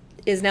and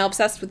is now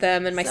obsessed with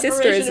them, and my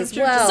sister is as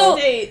well. So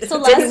It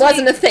last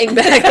wasn't a week, thing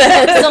back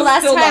then. so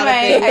last Still time not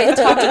a thing. I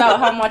talked about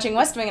how I'm watching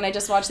West Wing, and I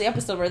just watched the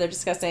episode where they're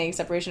discussing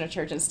separation of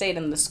church and state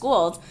in the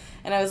schools,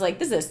 and I was like,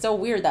 this is so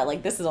weird that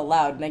like this is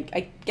allowed, and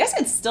I guess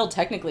it's still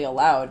technically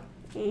allowed,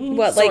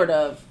 What, sort like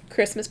of,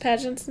 Christmas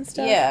pageants and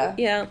stuff? Yeah.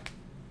 Yeah.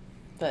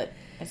 but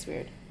it's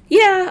weird.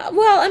 Yeah,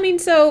 well, I mean,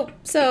 so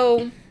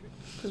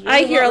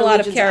I hear a lot of out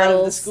of the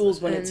carols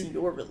schools when it's and-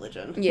 your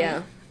religion.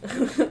 yeah.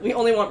 We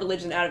only want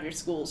religion out of your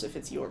schools if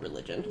it's your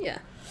religion. Yeah.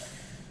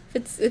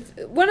 It's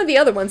one of the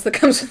other ones that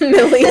comes from the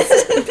Middle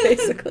East,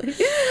 basically.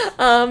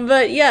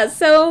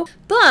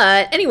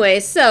 But anyway,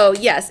 so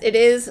yes, it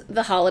is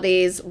the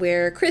holidays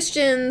where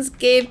Christians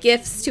gave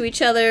gifts to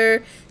each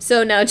other,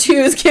 so now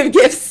Jews give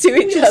gifts to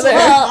each other.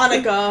 Well,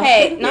 Hanukkah.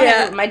 Hey,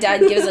 Yeah. my dad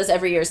gives us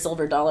every year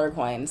silver dollar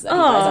coins that he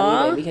buys Aw.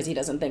 on eBay because he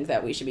doesn't think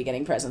that we should be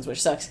getting presents,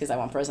 which sucks because I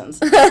want presents.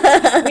 We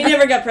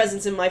never got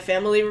presents in my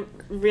family,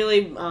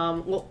 really.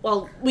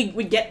 Well, we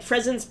would get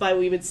presents by,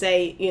 we would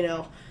say, you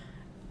know,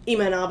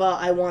 Ima and Abba,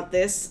 I want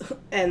this,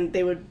 and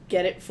they would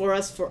get it for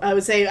us. I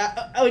would say,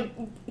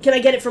 can I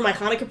get it for my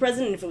Hanukkah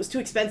present? And if it was too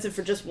expensive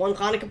for just one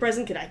Hanukkah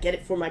present, could I get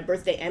it for my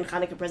birthday and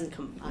Hanukkah present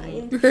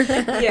combined?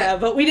 Yeah,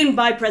 but we didn't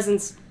buy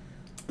presents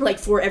like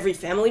for every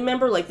family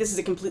member. Like, this is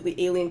a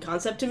completely alien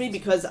concept to me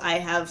because I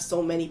have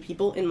so many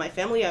people in my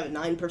family. I have a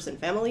 9-person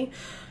family,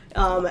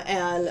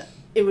 and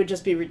it would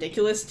just be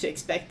ridiculous to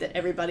expect that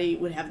everybody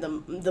would have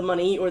the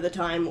money or the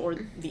time or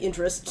the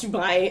interest to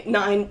buy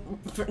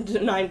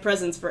 9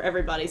 presents for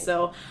everybody.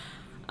 So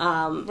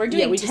We're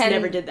doing we just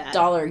never did that.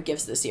 $10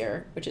 gifts this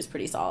year, which is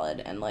pretty solid.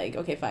 And like,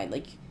 okay, fine.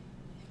 Like,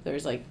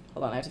 there's like,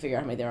 hold on, I have to figure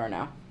out how many there are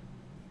now.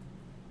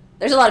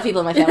 There's a lot of people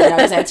in my family now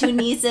because I have 2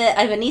 nieces.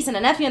 I have a niece and a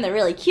nephew, and they're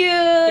really cute.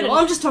 Yeah, well,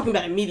 I'm just talking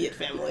about immediate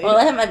family. Well,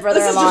 I have my This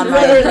is brother-in-law just and my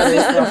brothers,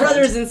 brother's girlfriend.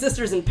 brothers and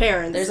sisters and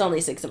parents. There's only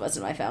 6 of us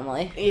in my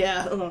family.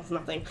 Yeah, it's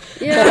nothing.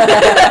 Yeah.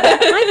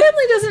 My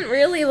family doesn't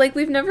really, like,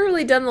 we've never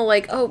really done the,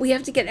 like, oh, we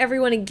have to get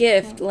everyone a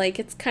gift. Like,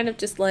 it's kind of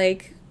just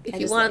like, if I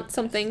you just want like-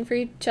 something for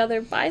each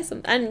other, buy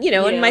some. And, you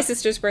know, and Yeah. my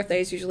sister's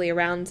birthday is usually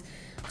around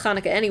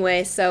Hanukkah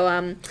anyway,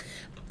 so,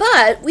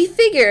 but we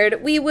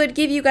figured we would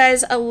give you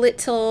guys a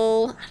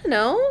little, I don't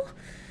know,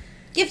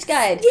 Gift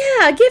guide.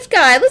 yeah, gift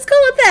guide. Let's call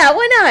it that.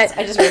 Why not?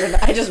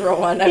 I just wrote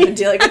one. I've been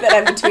dealing with it.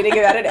 I've been tweeting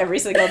about it every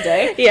single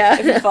day. Yeah.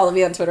 If you follow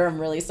me on Twitter, I'm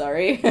really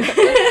sorry.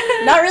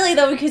 Not really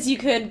though, because you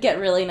could get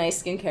really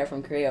nice skincare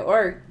from Korea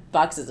or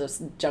boxes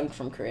of junk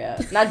from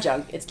Korea. Not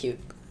junk. It's cute.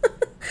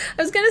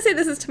 I was gonna say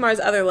this is Tamar's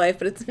other life,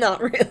 but it's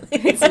not really.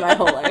 It's my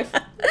whole life.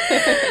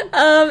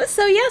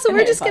 So we're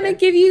Harry just gonna Potter.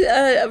 give you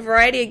a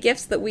variety of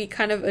gifts that we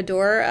kind of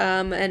adore,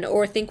 and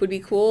or think would be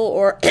cool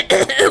or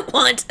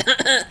want.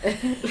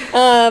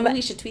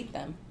 We should tweet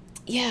them.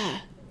 Yeah,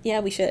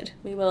 we should.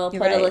 We will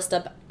You're put right. a list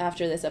up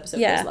after this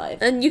episode Yeah, goes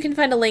live. and you can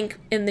find a link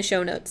in the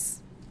show notes.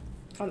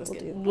 Oh, that's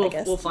good. We'll, I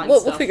guess we'll find we'll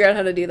stuff figure out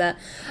how to do that.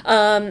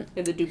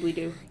 in the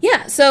doobly-doo.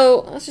 Yeah,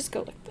 so let's just go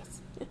like this.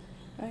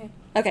 Okay.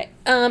 Okay.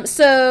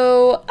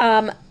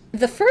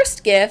 The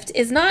first gift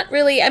is not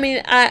really. I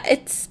mean,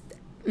 it's.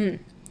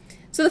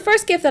 So the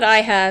first gift that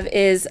I have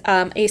is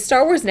a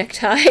Star Wars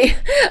necktie,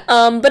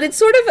 but it's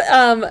sort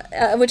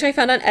of which I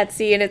found on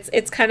Etsy, and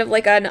it's kind of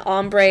like an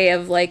ombre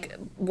of like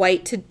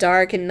white to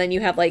dark, and then you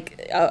have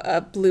like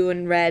a blue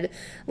and red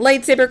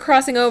lightsaber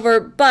crossing over.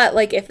 But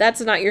like if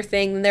that's not your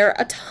thing, then there are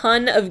a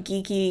ton of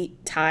geeky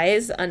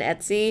ties on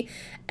Etsy,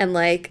 and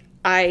like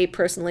I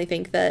personally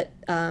think that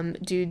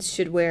dudes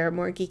should wear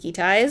more geeky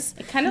ties.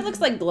 It kind of looks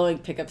like glowing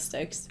pickup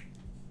sticks.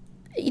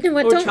 You know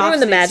what? Or Don't ruin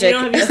the chopsticks. magic. You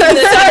know, have you seen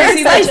the, have you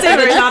seen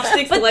Lightsaber. the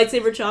chopsticks, the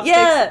lightsaber chopsticks?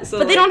 Yeah, So,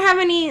 but they don't have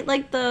any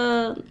like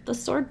the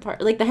sword part,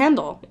 like the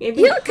handle.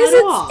 Maybe Yeah, because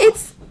cut off.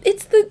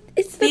 it's the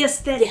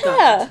aesthetic of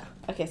Yeah,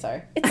 Okay,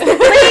 sorry. it's the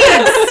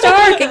flame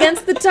stark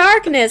against the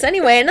darkness.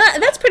 Anyway, and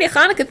that's pretty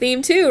Hanukkah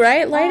theme too,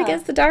 right? Light Ah.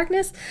 against the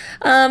darkness.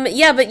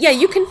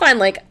 You can find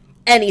like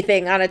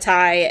anything on a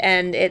tie,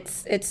 and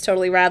it's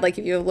totally rad. Like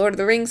if you're a Lord of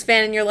the Rings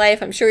fan in your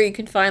life, I'm sure you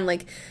can find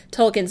like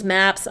Tolkien's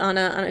maps on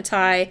a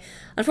tie.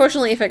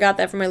 Unfortunately, if I got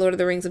that from my Lord of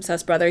the Rings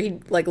obsessed brother,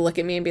 he'd like look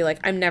at me and be like,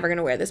 "I'm never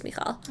gonna wear this,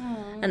 Michal,"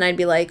 and I'd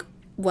be like,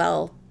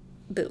 "Well,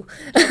 Boo.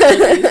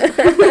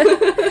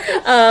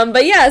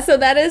 But yeah, so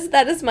that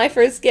is my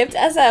first gift.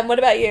 SM, what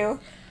about you?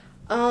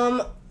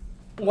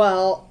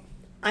 Well,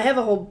 I have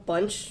a whole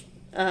bunch,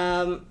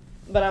 but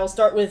I will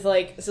start with,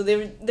 like, so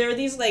there are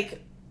these,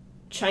 like,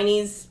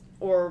 Chinese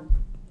or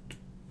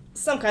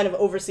some kind of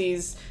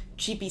overseas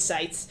cheapy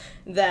sites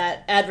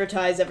that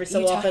advertise every so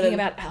Are you often. talking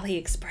about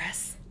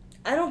AliExpress?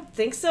 I don't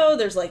think so.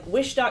 There's, like,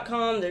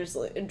 Wish.com, there's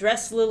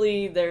Dress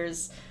Lily,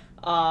 there's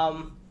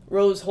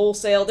Rose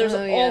Wholesale. There's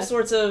all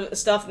sorts of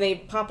stuff, and they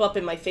pop up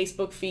in my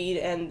Facebook feed,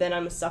 and then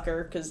I'm a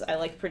sucker because I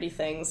like pretty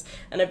things,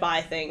 and I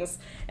buy things,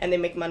 and they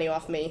make money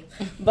off me.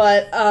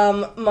 But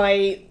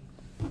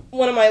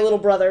one of my little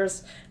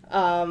brothers,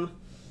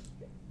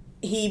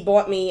 he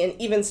bought me an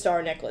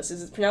Evenstar necklace.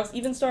 Is it pronounced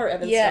Evenstar or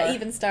Evenstar? Yeah,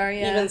 Evenstar,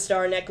 yeah.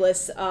 Evenstar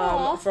necklace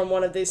from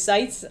one of these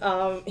sites.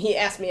 He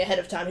asked me ahead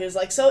of time. He was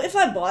like, so if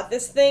I bought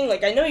this thing,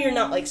 like, I know you're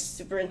not, like,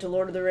 super into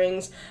Lord of the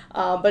Rings,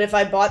 but if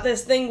I bought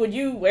this thing, would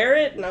you wear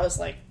it? And I was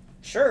like,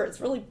 sure, it's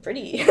really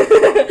pretty.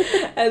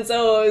 And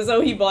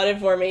so he bought it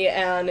for me,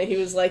 and he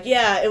was like,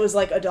 yeah, it was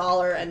like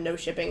 $1 and no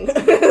shipping.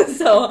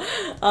 So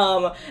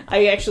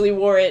I actually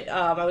wore it.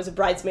 I was a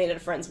bridesmaid at a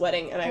friend's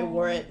wedding, and I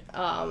wore it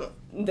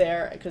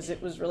there because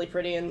it was really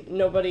pretty, and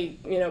nobody,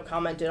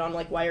 commented on,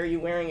 like, why are you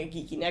wearing a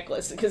geeky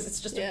necklace? Because it's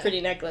just a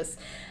pretty necklace.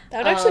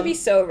 That would actually be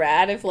so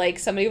rad if, like,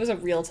 somebody was a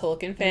real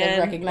Tolkien fan.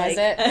 And recognize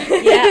like,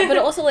 it. Yeah, but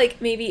also,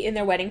 like, maybe in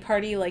their wedding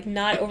party, like,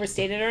 not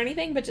overstated or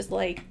anything, but just,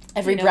 like,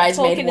 every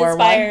bridesmaid Tolkien wore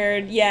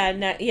inspired. One.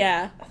 Yeah,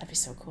 yeah. That'd be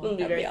so cool. It'd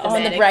be very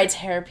and the bride's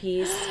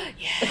hairpiece.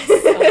 Yes.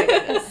 Oh my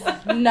goodness.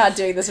 I'm not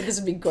doing this, but this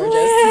would be gorgeous.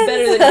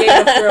 Better than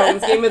Game of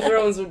Thrones. Game of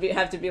Thrones would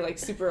have to be, like,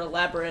 super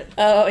elaborate.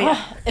 Oh,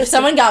 yeah. If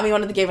someone got me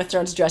one of the Game of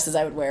Thrones dresses,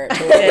 I would wear it.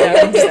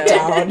 I'm just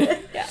down.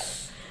 Yeah.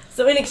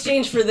 So in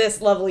exchange for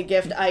this lovely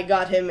gift, I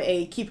got him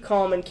a Keep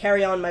Calm and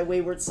Carry On My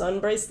Wayward Son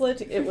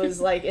bracelet. It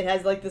was like, it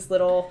has like this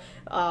little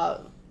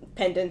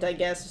pendant, I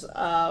guess,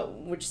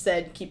 which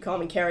said Keep Calm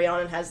and Carry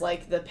On, and has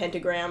like the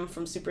pentagram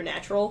from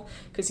Supernatural,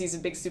 because he's a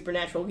big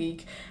Supernatural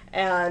geek.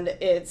 And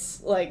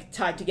it's like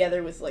tied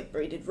together with like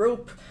braided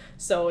rope,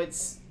 so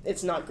it's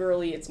not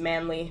girly, it's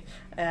manly.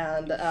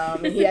 And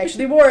he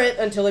actually wore it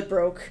until it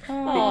broke,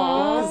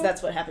 because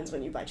that's what happens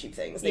when you buy cheap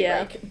things, they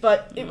break.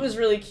 But it was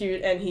really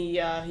cute, and he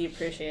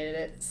appreciated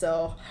it,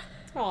 so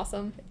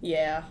awesome.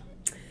 Yeah.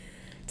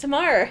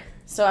 Tamar.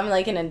 So I'm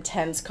like an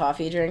intense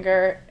coffee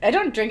drinker. I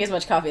don't drink as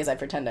much coffee as I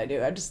pretend I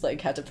do. I just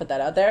like had to put that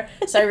out there.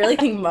 So I really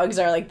think mugs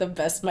are like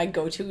my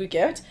go-to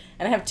gift.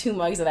 And I have 2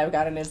 mugs that I've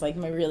gotten as like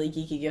my really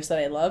geeky gifts that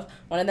I love.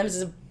 One of them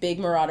is a big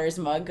Marauders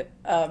mug,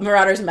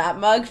 Marauders map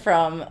mug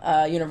from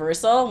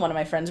Universal. One of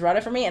my friends brought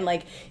it for me, and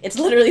like it's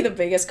literally the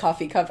biggest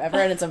coffee cup ever,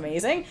 and it's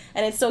amazing.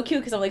 And it's so cute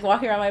because I'm like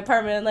walking around my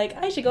apartment and like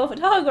I should go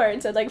to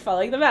Hogwarts and like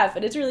following the map,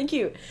 and it's really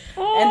cute.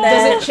 And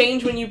then, does it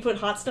change when you put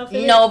hot stuff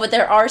in it? No, but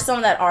there are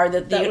some that are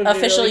the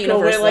official really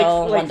cool.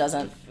 Universal one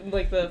doesn't.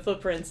 Like the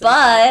footprints.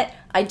 But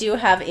I do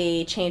have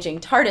a changing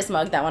TARDIS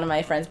mug that one of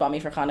my friends bought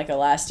me for Hanukkah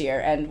last year,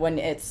 and when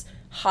it's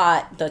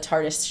hot, the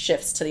TARDIS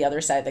shifts to the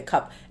other side of the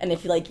cup, and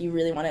if you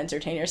really want to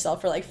entertain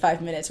yourself for like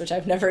 5 minutes, which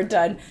I've never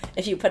done,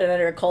 if you put it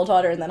under cold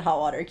water and then hot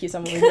water, it keeps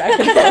on moving back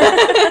and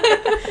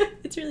forth.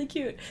 It's really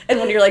cute. And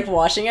when you're like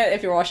washing it,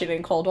 if you're washing it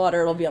in cold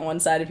water, it'll be on one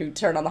side. If you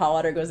turn on the hot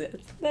water, it goes in.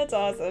 That's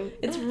awesome.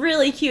 It's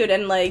really cute,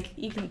 and like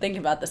you can think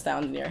about the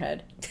sound in your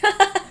head.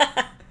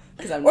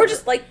 Or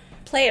just like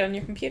play it on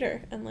your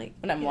computer and like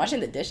when I'm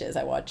washing the dishes,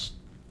 I watch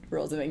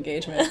Rules of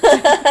Engagement.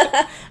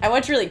 I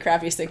watch really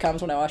crappy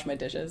sitcoms when I wash my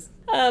dishes.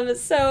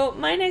 So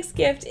my next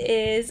gift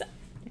is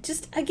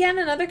just again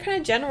another kind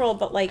of general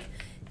but like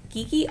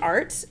geeky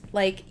art.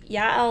 Like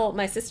Yael,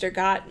 my sister,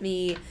 got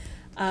me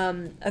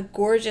a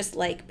gorgeous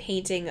like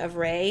painting of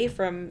Rey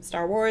from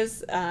Star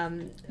Wars.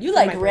 You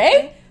like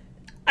Rey?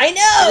 I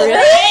know, really?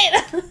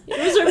 Right? It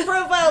was her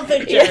profile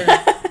picture.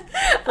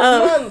 For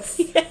months.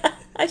 Yeah.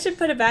 I should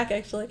put it back,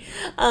 actually.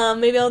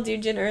 Maybe I'll do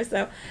Jyn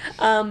Erso.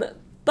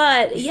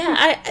 But,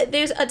 yeah,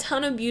 there's a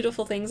ton of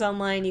beautiful things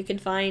online. You can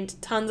find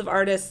tons of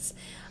artists.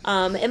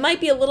 It might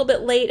be a little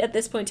bit late at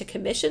this point to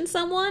commission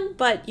someone,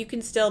 but you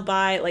can still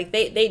buy, like,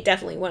 they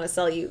definitely want to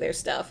sell you their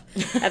stuff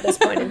at this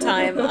point in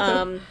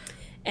time.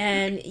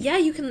 And, yeah,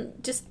 you can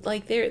just,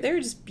 like, there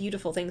are just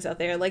beautiful things out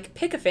there. Like,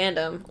 pick a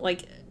fandom.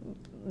 Like,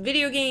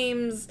 video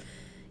games,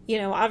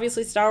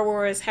 obviously Star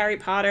Wars, Harry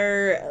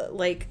Potter,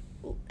 like,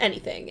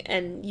 anything,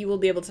 and you will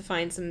be able to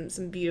find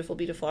some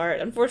beautiful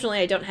art. Unfortunately,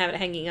 I don't have it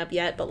hanging up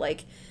yet, but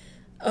like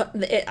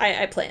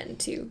I plan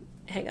to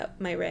hang up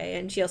my Rey.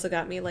 And she also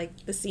got me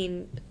like the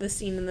scene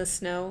in the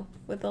snow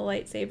with the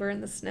lightsaber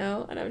in the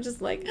snow, and I'm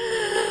just like,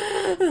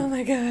 oh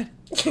my god.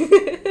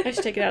 I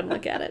should take it out and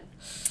look at it.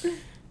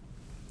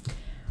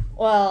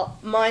 Well,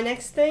 my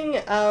next thing,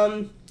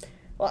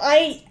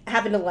 I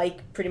happen to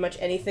like pretty much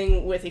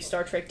anything with a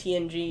Star Trek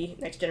TNG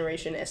Next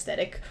Generation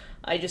aesthetic.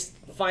 I just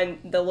find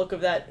the look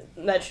of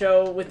that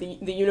show with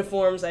the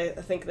uniforms, I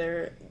think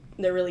they're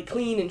really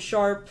clean and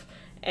sharp,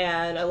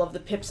 and I love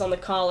the pips on the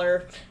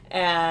collar,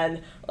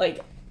 and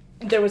like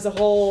there was a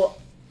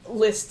whole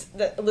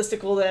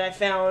listicle that I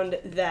found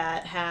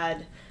that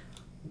had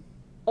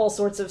all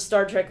sorts of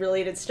Star Trek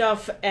related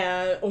stuff,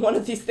 and one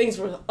of these things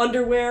was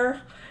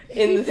underwear.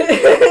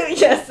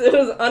 Yes, it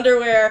was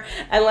underwear,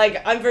 and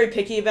like I'm very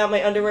picky about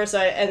my underwear,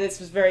 and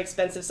this was very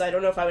expensive, so I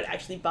don't know if I would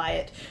actually buy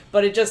it.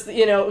 But it just,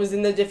 it was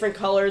in the different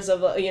colors of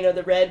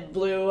the red,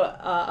 blue,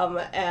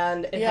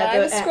 and it had the, I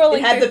was scrolling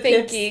it had through the Think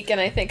pips. Geek, and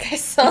I think I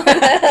saw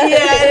that.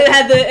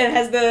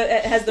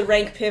 it has the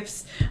rank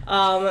pips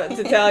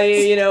to tell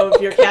you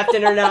if you're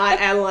captain or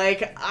not, and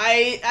like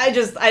I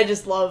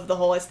just love the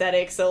whole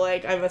aesthetic, so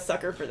like I'm a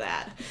sucker for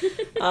that.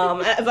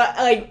 But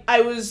like I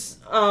always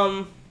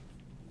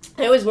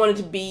wanted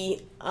to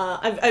be.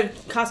 I've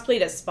cosplayed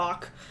as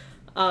Spock,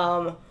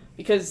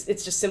 because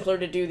it's just simpler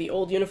to do the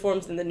old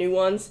uniforms than the new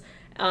ones,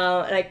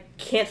 and I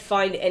can't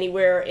find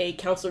anywhere a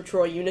Counselor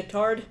Troy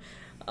unitard.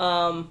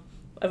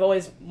 I've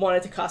always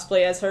wanted to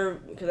cosplay as her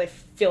because I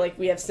feel like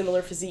we have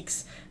similar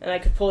physiques, and I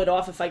could pull it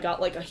off if I got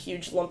like a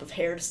huge lump of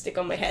hair to stick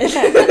on my head.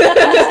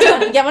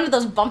 Get one of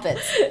those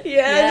bumpets.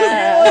 Yeah, just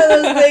one of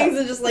those things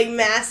and just like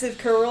massive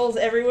curls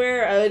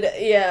everywhere.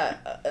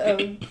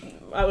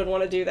 I would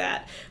want to do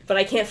that, but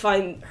I can't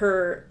find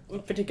her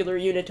particular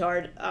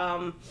unitard.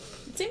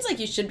 It seems like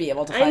you should be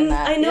able to find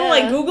that. I know,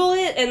 Yeah. I Google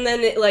it, and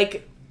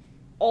then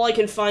all I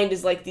can find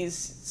is like these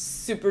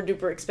super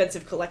duper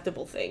expensive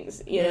collectible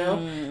things,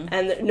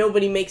 and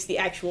nobody makes the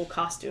actual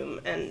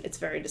costume, and it's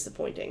very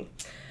disappointing.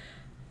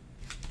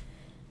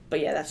 But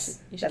yeah,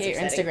 You should that's get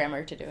your upsetting.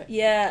 Instagrammer to do it.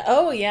 Yeah.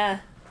 Oh, yeah.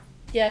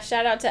 Yeah,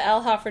 shout out to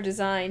Al Hoffer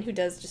Design, who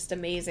does just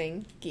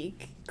amazing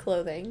geek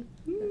clothing.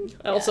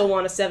 I also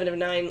want a 7 of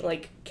 9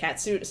 like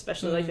catsuit,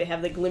 especially like they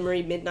have the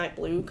glimmery midnight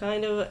blue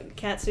kind of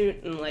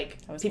catsuit, and like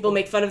was people cool.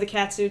 make fun of the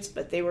catsuits,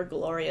 but they were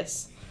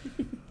glorious.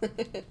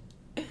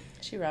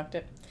 She rocked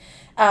it.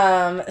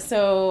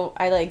 So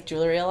I like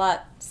jewelry a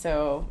lot.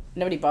 So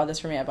nobody bought this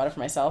for me. I bought it for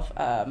myself.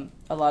 A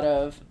lot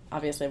of,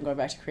 obviously I'm going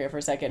back to Korea for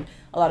a second.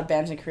 A lot of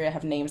bands in Korea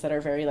have names that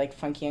are very like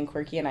funky and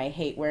quirky, and I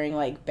hate wearing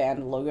like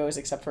band logos,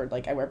 except for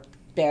like I wear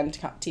band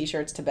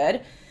t-shirts to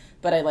bed.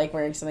 But I like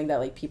wearing something that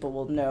like people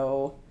will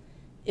know.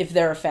 If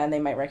they're a fan, they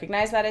might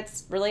recognize that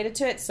it's related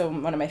to it. So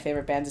one of my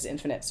favorite bands is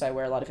Infinite, so I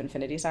wear a lot of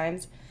infinity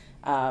signs.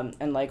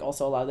 And like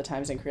also a lot of the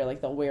times in Korea,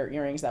 like they'll wear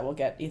earrings that will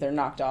get either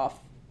knocked off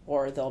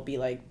or they'll be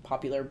like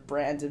popular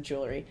brands of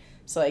jewelry.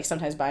 So like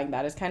sometimes buying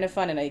that is kind of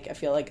fun, and I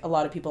feel like a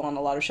lot of people on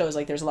a lot of shows,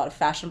 like there's a lot of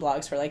fashion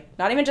blogs for like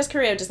not even just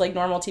Korea, just like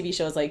normal TV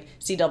shows like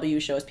CW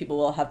shows, people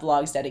will have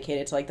blogs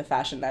dedicated to like the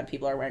fashion that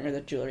people are wearing or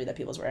the jewelry that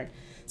people's wearing.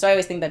 So I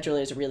always think that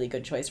jewelry is a really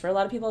good choice for a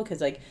lot of people,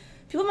 because like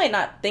people might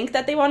not think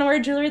that they want to wear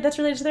jewelry that's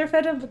related to their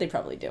fandom, but they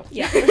probably do.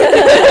 Yeah.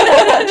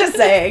 Just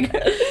saying.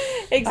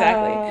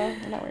 Exactly.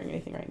 I'm not wearing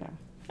anything right now.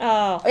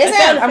 Oh. Yes, I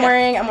found I'm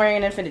wearing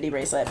an infinity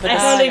bracelet. But I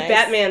this- found a nice.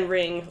 Batman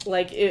ring.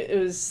 Like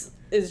it's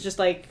just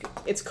like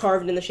it's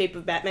carved in the shape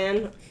of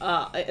Batman,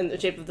 in the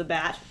shape of the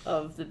bat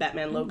of the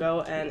Batman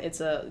logo, and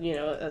it's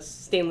a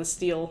stainless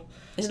steel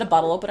is it a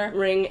bottle opener?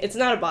 ring. It's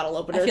not a bottle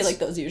opener. I feel It's- like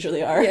those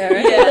usually are. Yeah,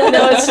 right. yeah,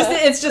 no,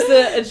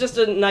 it's just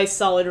a nice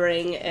solid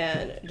ring,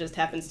 and it just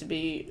happens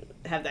to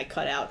have that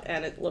cut out,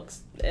 and it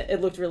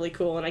looked really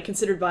cool, and I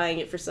considered buying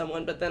it for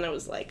someone, but then I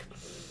was like,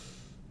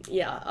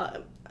 yeah,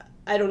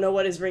 I don't know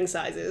what his ring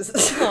size is,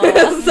 so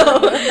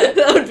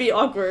that would be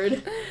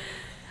awkward.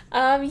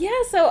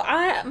 So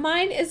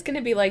mine is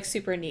gonna be like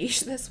super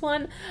niche, this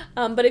one.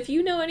 But if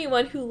you know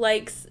anyone who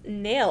likes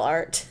nail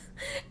art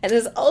and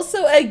is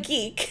also a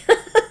geek,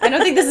 I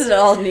don't think this is at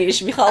all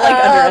niche. Michal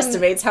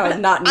underestimates how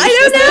not niche I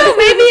this don't know, is.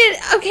 maybe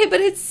but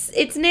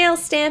it's nail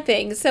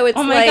stamping, so it's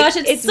Oh my like gosh,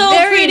 it's so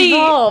very pretty.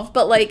 involved,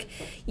 but like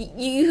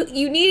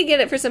you need to get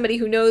it for somebody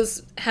who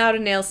knows how to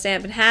nail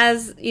stamp and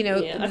has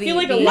I feel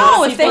like a the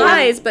lot of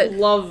supplies, people but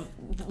love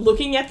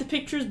looking at the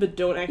pictures, but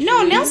don't actually.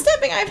 No, nail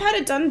stamping, I've had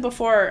it done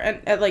before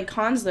at like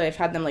cons that I've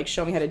had them like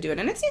show me how to do it,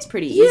 and it seems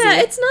pretty easy. yeah,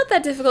 it's not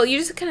that difficult. You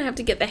just kind of have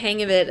to get the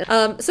hang of it.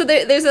 So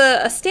there's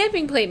a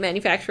stamping plate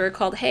manufacturer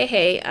called Hey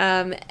Hey,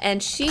 and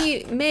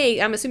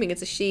I'm assuming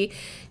it's a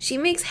she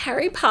makes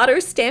Harry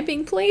Potter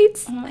stamping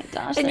plates. Oh my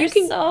gosh, And they're you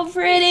can- so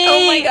pretty.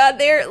 Oh my god,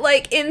 they're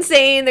like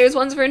insane. There's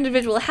ones for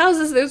individual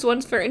houses, there's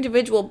ones for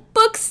individual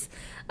books.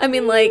 I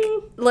mean, like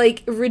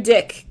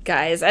ridic,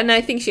 guys. And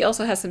I think she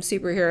also has some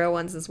superhero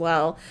ones as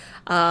well.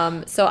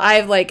 So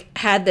I've like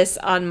had this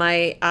on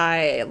my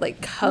eye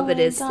like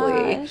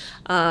covetously.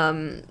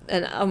 And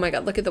oh my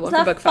god, look at the one for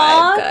that book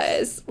Fox? 5,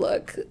 guys.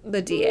 Look,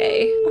 the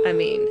DA. I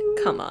mean,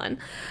 come on.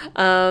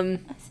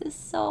 This is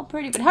so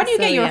pretty. But how do you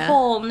So, get your yeah.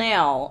 whole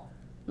nail?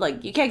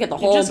 Like you can't get the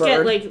You whole just bird.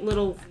 get like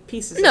little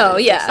pieces. No, of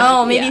it. yeah.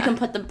 oh, maybe you yeah. can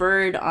put the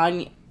bird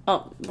on.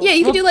 Oh, Yeah,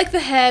 you well, could do like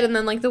the head and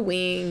then like the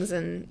wings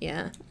and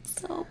yeah.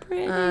 so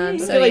pretty. I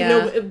So, feel like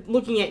yeah.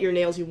 looking at your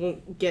nails, you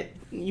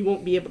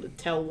won't be able to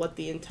tell what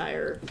the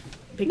entire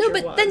picture No,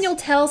 but was. then you'll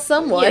tell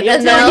someone. Yeah, you'll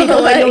and tell they'll,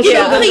 people, like, you'll show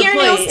yeah. them Put the your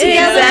nails plate.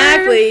 together.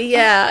 Exactly.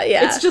 Yeah,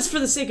 yeah. It's just for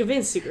the sake of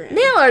Instagram.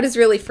 nail art is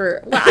really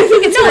for. Well, I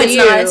think it's No, for it's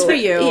you. not. It's for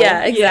you. Yeah,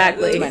 I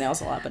exactly. do my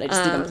nails a lot, but I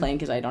just do them plain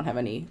because I don't have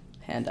any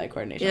hand-eye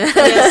coordination. Yeah.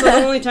 Yeah, so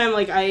the only time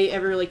like I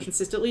ever like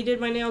consistently did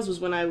my nails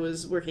was when I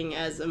was working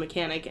as a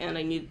mechanic and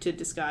I needed to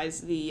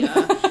disguise the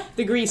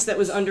the grease that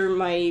was under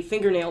my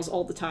fingernails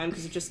all the time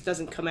because it just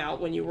doesn't come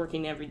out when you're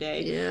working every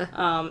day.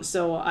 Yeah.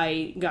 So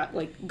I got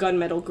like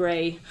gunmetal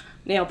gray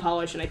nail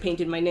polish and I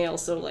painted my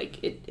nails so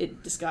like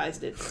it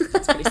disguised it.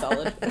 That's pretty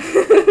solid.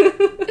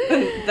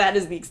 That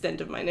is the extent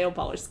of my nail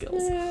polish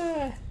skills.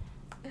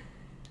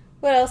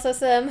 What else,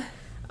 SM?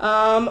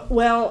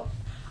 Well,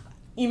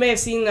 you may have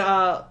seen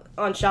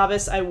on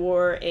Shabbos I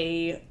wore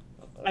a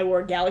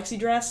galaxy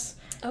dress.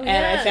 Oh, and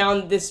yeah. I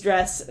found this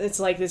dress. It's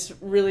like this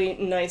really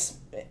nice,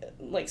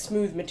 like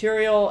smooth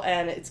material,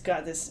 and it's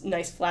got this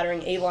nice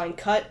flattering A-line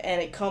cut, and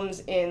it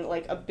comes in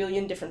like a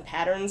billion different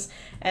patterns.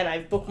 And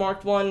I've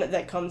bookmarked one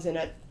that comes in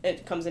a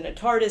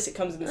TARDIS. It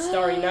comes in the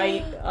Starry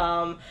Night.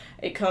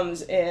 It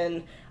comes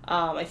in.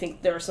 I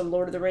think there are some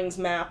Lord of the Rings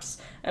maps,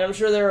 and I'm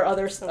sure there are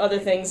other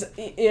things.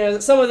 You know,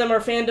 some of them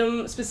are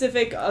fandom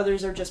specific.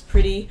 Others are just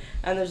pretty,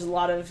 and there's a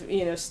lot of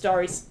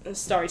starry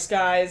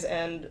skies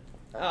and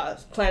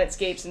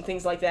planetscapes and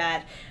things like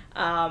that.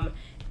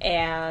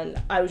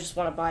 And I just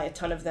want to buy a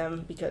ton of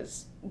them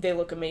because they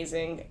look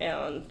amazing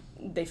and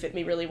they fit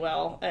me really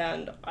well,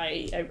 and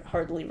I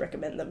heartily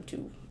recommend them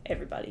to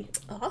everybody.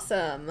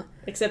 Awesome.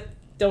 Except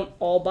don't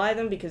all buy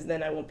them because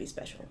then I won't be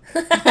special.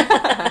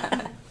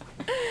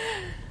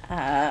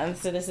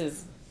 So this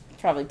is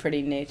probably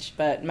pretty niche,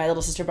 but my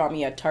little sister bought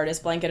me a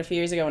TARDIS blanket a few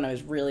years ago when I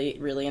was really,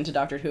 really into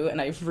Doctor Who, and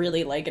I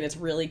really like it. It's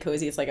really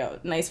cozy. It's like a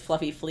nice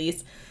fluffy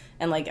fleece.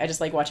 And, like, I just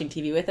like watching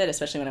TV with it,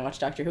 especially when I watch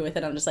Doctor Who with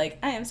it. I'm just like,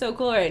 I am so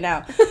cool right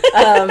now.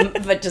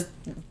 But just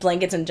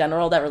blankets in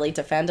general that relate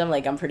to fandom,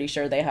 like, I'm pretty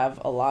sure they have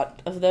a lot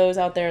of those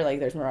out there. Like,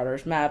 there's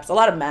Marauders maps, a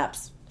lot of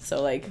maps.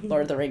 So, like,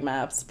 Lord of the Ring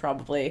maps,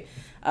 probably.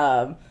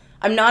 I'm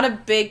not a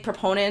big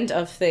proponent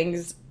of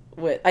things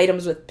with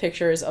items with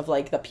pictures of,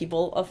 like, the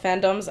people of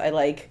fandoms. I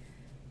like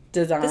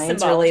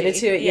designs related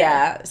to it.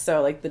 Yeah.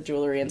 So, like, the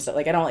jewelry and stuff.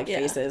 Like, I don't like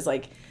faces.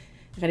 Like,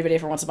 if anybody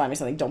ever wants to buy me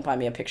something, don't buy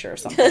me a picture of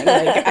something.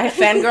 Like, I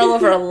fangirl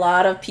over a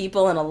lot of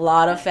people and a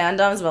lot of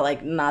fandoms, but,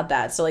 like, not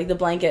that. So, like, the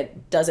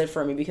blanket does it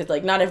for me because,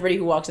 like, not everybody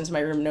who walks into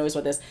my room knows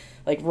what this,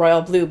 like,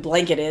 royal blue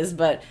blanket is,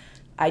 but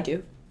I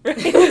do.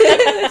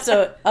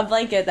 So, a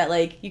blanket that,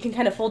 like, you can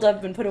kind of fold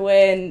up and put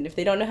away, and if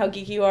they don't know how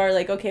geeky you are,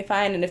 like, okay,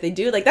 fine, and if they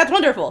do, like, that's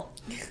wonderful.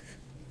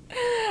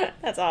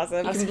 That's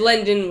awesome. You can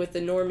blend in with the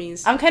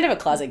normies. I'm kind of a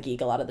closet geek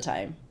a lot of the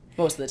time.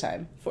 Most of the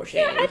time. For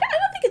shame. Yeah, I don't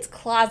think it's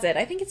closet.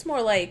 I think it's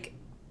more like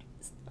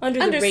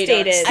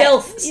Understated.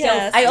 radar.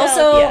 Stealth. I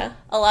also,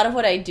 a lot of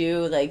what I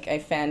do, like, I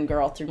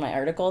fangirl through my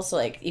articles, so,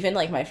 like, even,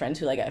 like, my friends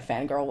who, like, I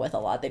fangirl with a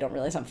lot, they don't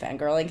realize I'm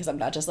fangirling, because I'm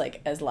not just, like,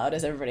 as loud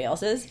as everybody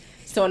else is,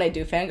 so when I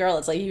do fangirl,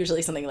 it's, like,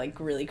 usually something, like,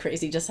 really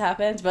crazy just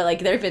happens, but, like,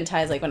 there have been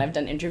times, like, when I've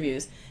done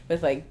interviews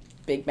with, like,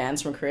 big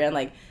bands from Korea, and,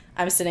 like,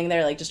 I'm sitting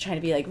there, like, just trying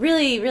to be, like,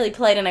 really, really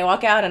polite, and I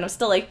walk out, and I'm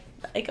still, like,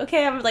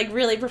 okay, I'm, like,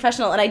 really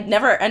professional, and I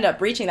never end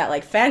up reaching that,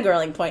 like,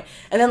 fangirling point,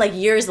 and then, like,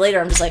 years later,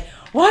 I'm just like,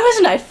 why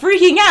wasn't I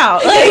freaking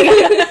out?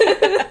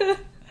 Like,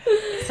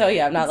 so,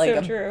 yeah, I'm not, like,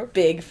 a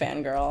big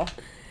fangirl.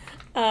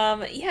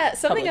 Yeah,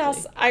 something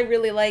else I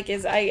really like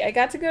is I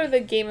got to go to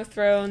the Game of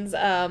Thrones,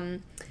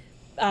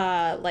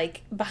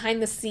 like,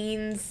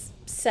 behind-the-scenes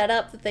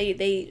setup that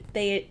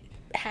they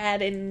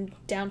had in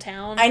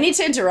downtown. I need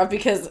to interrupt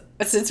because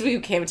since we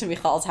came to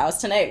Michal's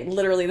house tonight,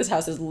 literally this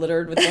house is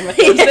littered with Game of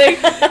Thrones things.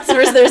 So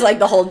first there's like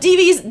the whole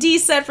DVD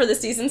set for the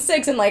season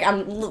 6, and like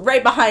I'm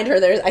right behind her.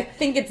 There's, I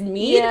think it's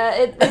mead. Yeah,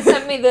 it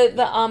sent me the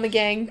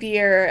Amagang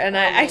beer, and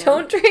I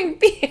don't drink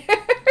beer.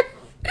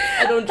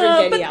 I don't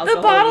drink any alcohol.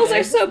 The bottles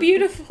are so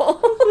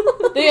beautiful.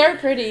 They are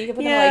pretty. You can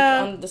put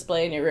them like on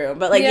display in your room.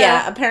 But like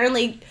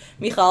apparently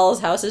Michal's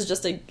house is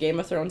just a Game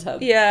of Thrones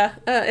hub. Yeah,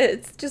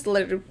 it's just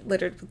littered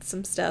with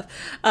some stuff.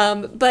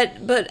 But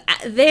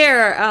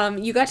there,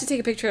 you got to take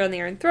a picture on the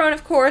Iron Throne,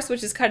 of course,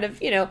 which is kind of,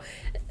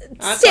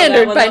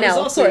 standard by now. That was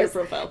also of course.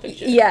 your profile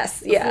picture.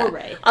 Yes, yeah.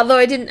 Ray. Although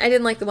I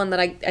didn't like the one that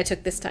I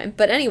took this time.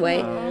 But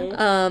anyway,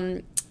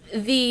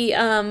 the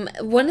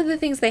one of the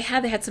things they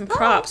had some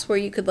props where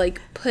you could like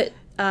put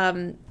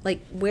like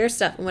wear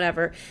stuff and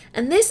whatever,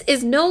 and this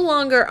is no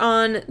longer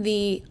on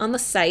the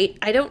site.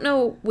 I don't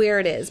know where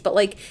it is, but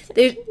like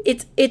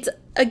it's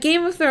a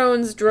Game of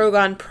Thrones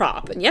Drogon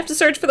prop, and you have to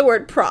search for the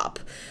word prop,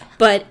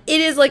 but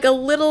it is like a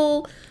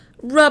little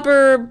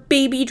rubber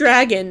baby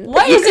dragon.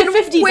 Why is it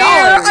 $50?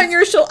 Wear on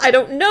your shoulder. I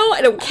don't know.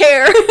 I don't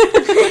care. You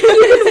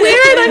can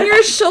wear it on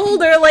your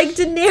shoulder like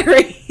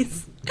Daenerys.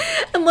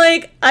 And,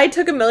 like, I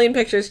took a million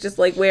pictures just,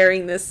 like,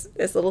 wearing this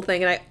little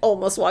thing, and I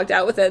almost walked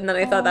out with it, and then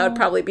I thought that would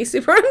probably be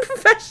super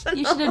unprofessional.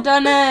 You should have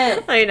done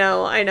it. I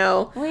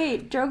know.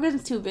 Wait,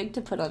 Drogon's too big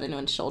to put on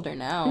anyone's shoulder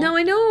now. No,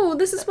 I know.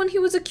 This is when he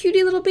was a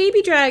cutie little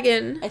baby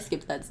dragon. I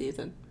skipped that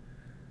season.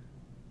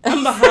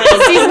 I'm behind.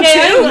 Season 2?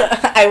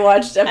 I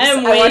watched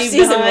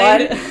season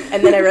behind. 1,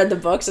 and then I read the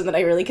books, and then I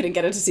really couldn't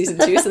get into season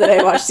 2, so then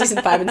I watched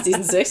season 5 and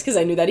season 6, because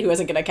I knew that he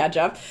wasn't going to catch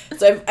up.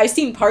 So I've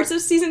seen parts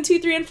of season 2,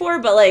 3, and 4,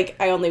 but, like,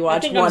 I only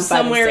watched 1, 5, and 6.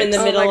 Somewhere in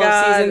the middle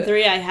of season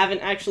 3. I haven't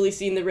actually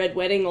seen The Red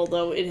Wedding,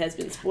 although it has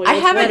been spoiled. I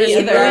haven't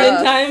either. A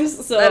million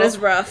times. So that is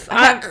rough.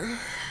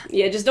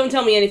 Yeah, just don't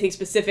tell me anything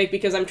specific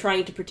because I'm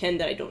trying to pretend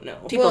that I don't know.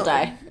 People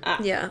die.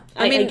 Yeah.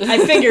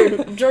 I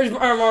figured George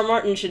R.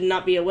 Martin should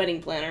not be a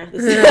wedding planner.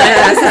 This is what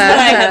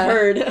I have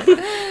heard.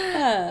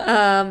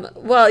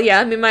 Well, yeah,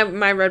 I mean,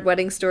 my Red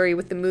Wedding story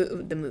with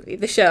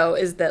the show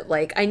is that,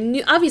 like, I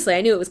knew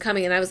it was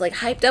coming, and I was, like,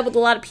 hyped up with a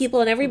lot of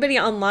people, and everybody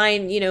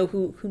online, you know,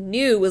 who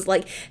knew was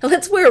like,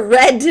 let's wear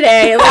red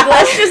today, like,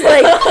 let's just,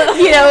 like,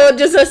 you know,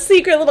 just a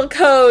secret little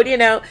code, you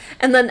know,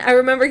 and then I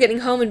remember getting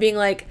home and being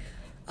like,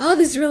 oh,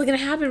 this is really gonna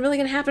happen,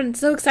 I'm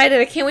so excited,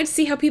 I can't wait to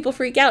see how people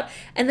freak out,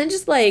 and then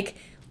just, like,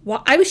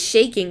 I was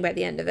shaking by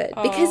the end of it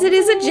because it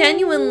is a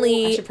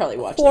genuinely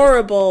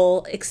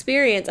horrible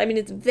experience. I mean,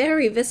 it's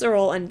very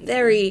visceral and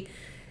very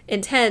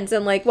intense,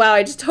 and like, wow,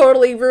 I just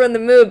totally ruined the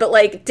mood. But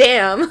like,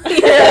 damn, you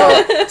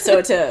know?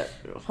 So to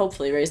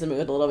hopefully raise the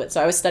mood a little bit.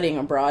 So I was studying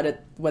abroad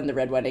when the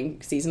Red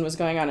Wedding season was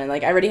going on, and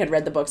like I already had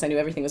read the books, I knew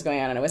everything was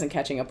going on, and I wasn't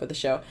catching up with the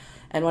show.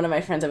 And one of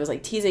my friends, I was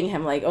like teasing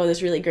him, like, oh,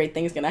 this really great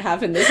thing's gonna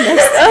happen this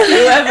next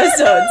few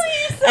episodes.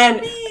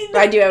 And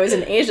I was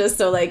in Asia,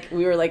 so like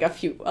we were like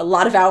a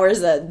lot of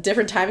hours at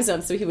different time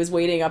zones, so he was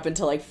waiting up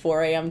until like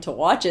 4 a.m. to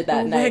watch it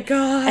that night. Oh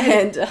my god.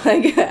 And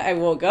like I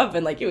woke up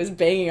and like he was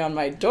banging on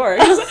my door.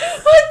 I was like,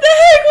 what the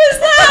heck was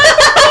that?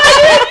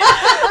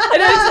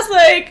 And I was just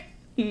like,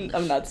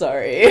 I'm not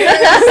sorry.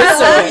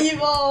 So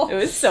evil. It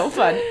was so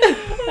fun.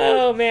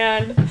 Oh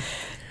man.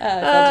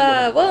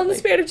 Well, in the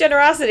spirit of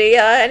generosity,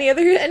 any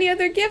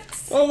other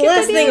gifts? Well, the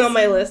last thing on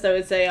my list, I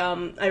would say,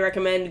 I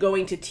recommend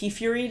going to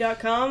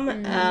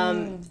tfury.com.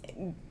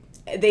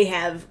 They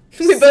have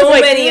so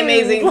many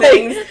amazing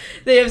things.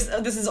 They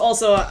have. This is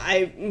also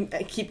I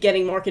keep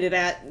getting marketed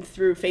at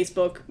through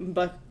Facebook,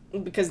 but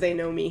because they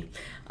know me,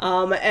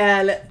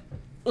 and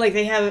like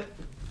they have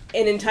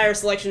an entire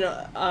selection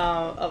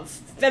of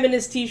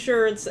feminist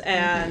T-shirts,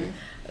 and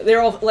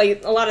they're all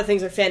like a lot of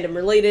things are fandom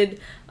related.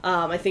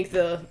 I think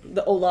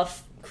the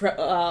Olaf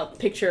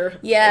picture,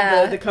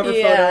 the cover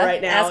photo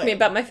right now. Ask me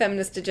about my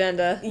feminist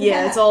agenda.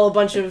 Yeah, it's all a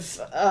bunch of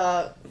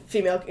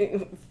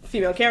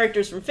female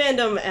characters from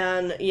fandom,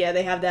 and yeah,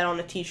 they have that on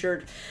a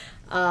T-shirt.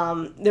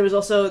 There's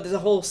a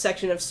whole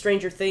section of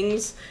Stranger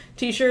Things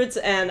T-shirts,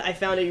 and I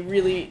found a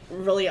really,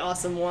 really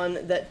awesome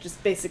one that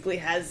just basically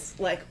has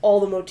like all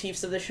the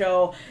motifs of the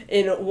show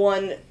in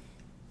one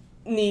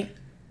neat,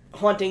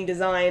 haunting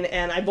design.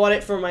 And I bought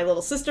it for my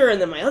little sister, and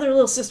then my other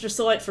little sister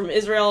saw it from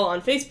Israel on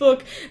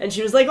Facebook, and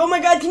she was like, oh my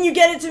god, can you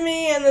get it to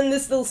me? And then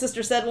this little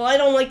sister said, well, I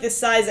don't like this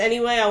size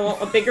anyway, I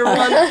want a bigger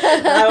one.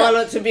 I want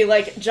it to be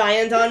like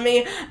giant on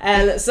me.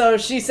 And so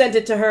she sent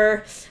it to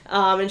her,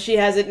 and she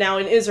has it now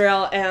in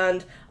Israel,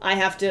 and I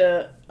have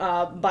to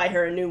buy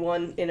her a new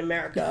one in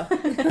America.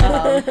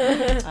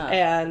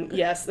 And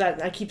yes,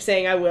 that I keep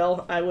saying I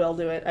will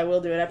do it,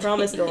 I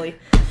promise, Billy.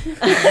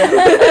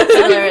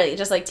 Similarly,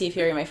 just like T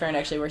Fury, my friend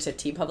actually works at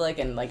TeePublic,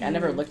 and like I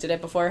never looked at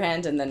it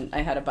beforehand, and then I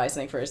had to buy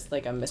something for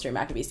like a Mystery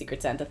Maccabee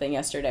Secret Santa thing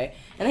yesterday,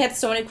 and they had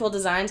so many cool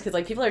designs because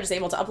like people are just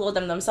able to upload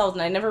them themselves,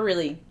 and I never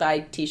really buy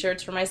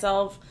T-shirts for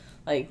myself.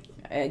 Like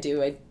I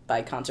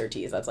buy concert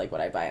tees. That's like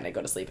what I buy, and I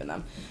go to sleep in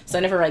them. So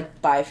I never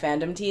like buy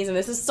fandom tees, and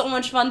this is so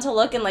much fun to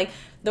look. And like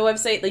the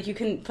website, like you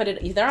can put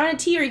it either on a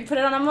tee or you can put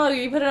it on a mug or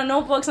you put it on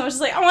notebooks. And I was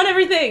just like, I want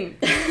everything.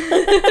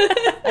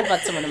 I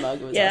bought someone a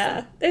mug. It was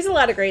awesome. There's a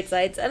lot of great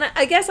sites, and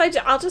I guess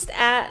I'll just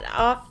add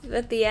off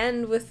at the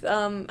end with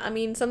I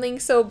mean something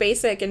so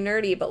basic and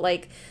nerdy, but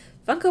like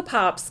Funko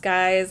Pops,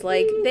 guys,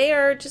 like they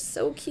are just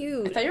so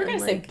cute. I thought you were gonna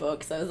say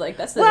books. I was like,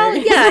 that's the well,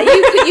 nerdy. Yeah,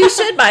 you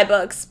should buy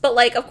books, but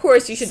like, of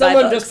course, you should buy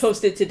books. Someone just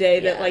posted today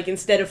that like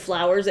instead of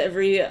flowers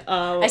every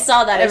I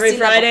saw that every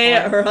Friday,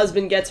 her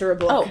husband gets her a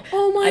book.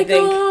 Oh my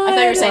god! I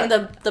thought you were saying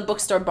the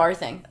bookstore bar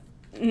thing.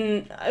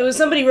 It was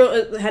somebody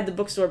had the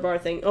bookstore bar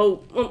thing.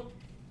 Oh, well,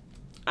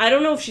 I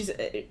don't know if she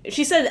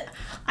said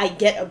I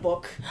get a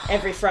book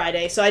every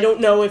Friday, so I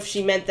don't know if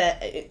she meant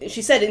that.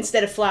 She said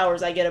instead of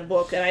flowers, I get a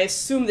book, and I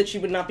assumed that she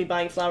would not be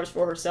buying flowers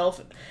for herself.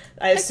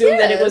 I assumed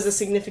that it was a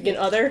significant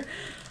other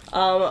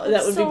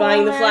that would be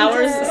buying the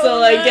flowers. So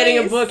like getting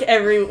a book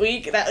every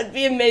week, that would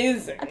be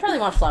amazing. I probably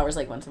want flowers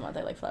like once a month.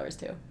 I like flowers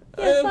too.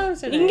 Yeah,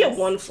 flowers are you can get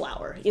one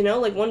flower,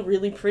 like one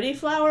really pretty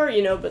flower,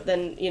 but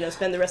then,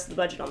 spend the rest of the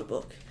budget on the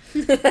book.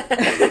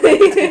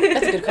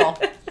 That's a good call.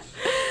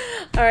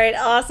 All right,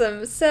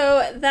 awesome.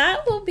 So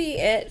that will be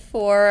it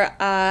for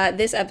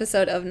this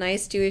episode of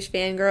Nice Jewish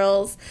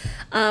Fangirls.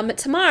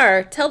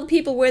 Tamar, tell the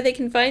people where they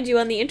can find you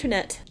on the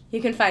internet.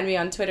 You can find me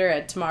on Twitter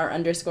at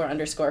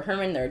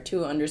Tamar__Herman. There are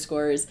 2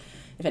 underscores.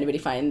 If anybody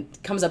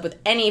comes up with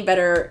any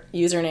better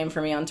username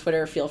for me on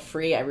Twitter, feel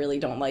free. I really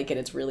don't like it.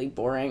 It's really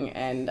boring,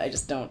 and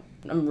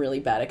I'm really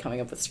bad at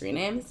coming up with screen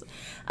names.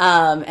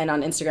 And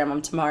on Instagram,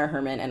 I'm Tamar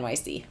Herman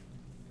NYC.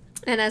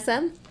 And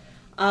SM?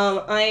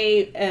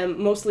 I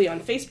am mostly on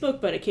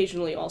Facebook, but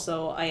occasionally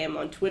also I am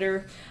on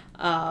Twitter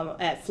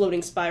at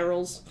Floating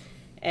Spirals,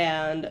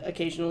 and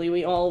occasionally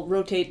we all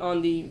rotate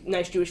on the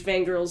Nice Jewish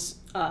Fangirls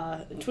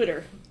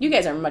Twitter. You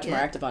guys are much more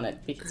active on it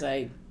because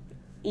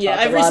Yeah, talk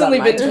a I've lot on recently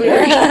my been Twitter.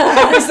 tweeting.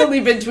 I've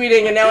recently been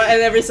tweeting, and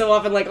every so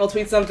often, like, I'll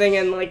tweet something,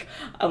 and like,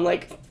 I'm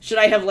like, should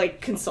I have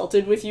like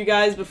consulted with you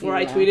guys before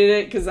I Yeah. tweeted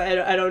it? Because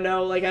I don't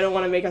know, like, I don't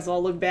want to make us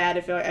all look bad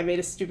if I made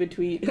a stupid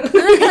tweet.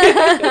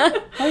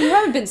 Well, you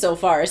haven't been so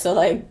far, so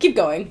like keep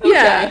going.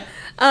 Yeah.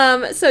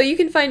 So you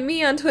can find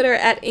me on Twitter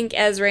at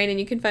InkAsRain, and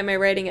you can find my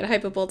writing at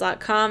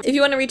hypable.com. If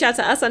you want to reach out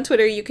to us on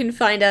Twitter, you can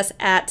find us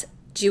at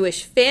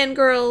Jewish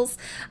Fangirls.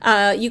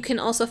 You can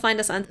also find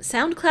us on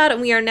SoundCloud,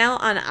 and we are now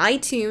on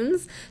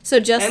iTunes.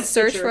 So just And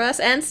search Stitcher. for us,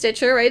 and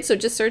Stitcher, right? So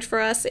just search for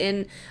us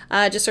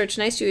just search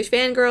Nice Jewish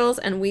Fangirls,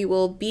 and we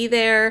will be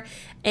there.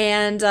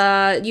 And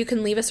you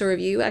can leave us a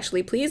review.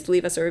 Actually, please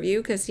leave us a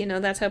review, because,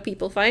 that's how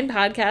people find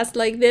podcasts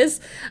like this.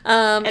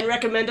 And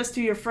recommend us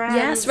to your friends.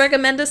 Yes,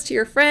 recommend us to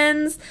your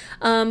friends.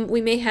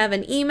 We may have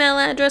an email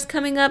address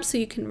coming up, so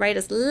you can write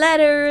us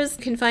letters.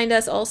 You can find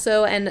us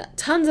also and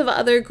tons of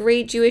other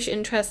great Jewish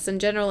interests and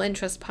general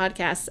interest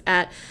podcasts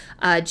at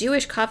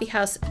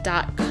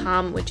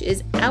jewishcoffeehouse.com, which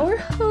is our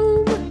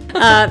home.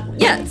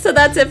 So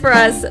that's it for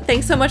us.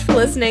 Thanks so much for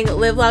listening.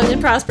 Live long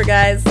and prosper,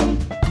 guys.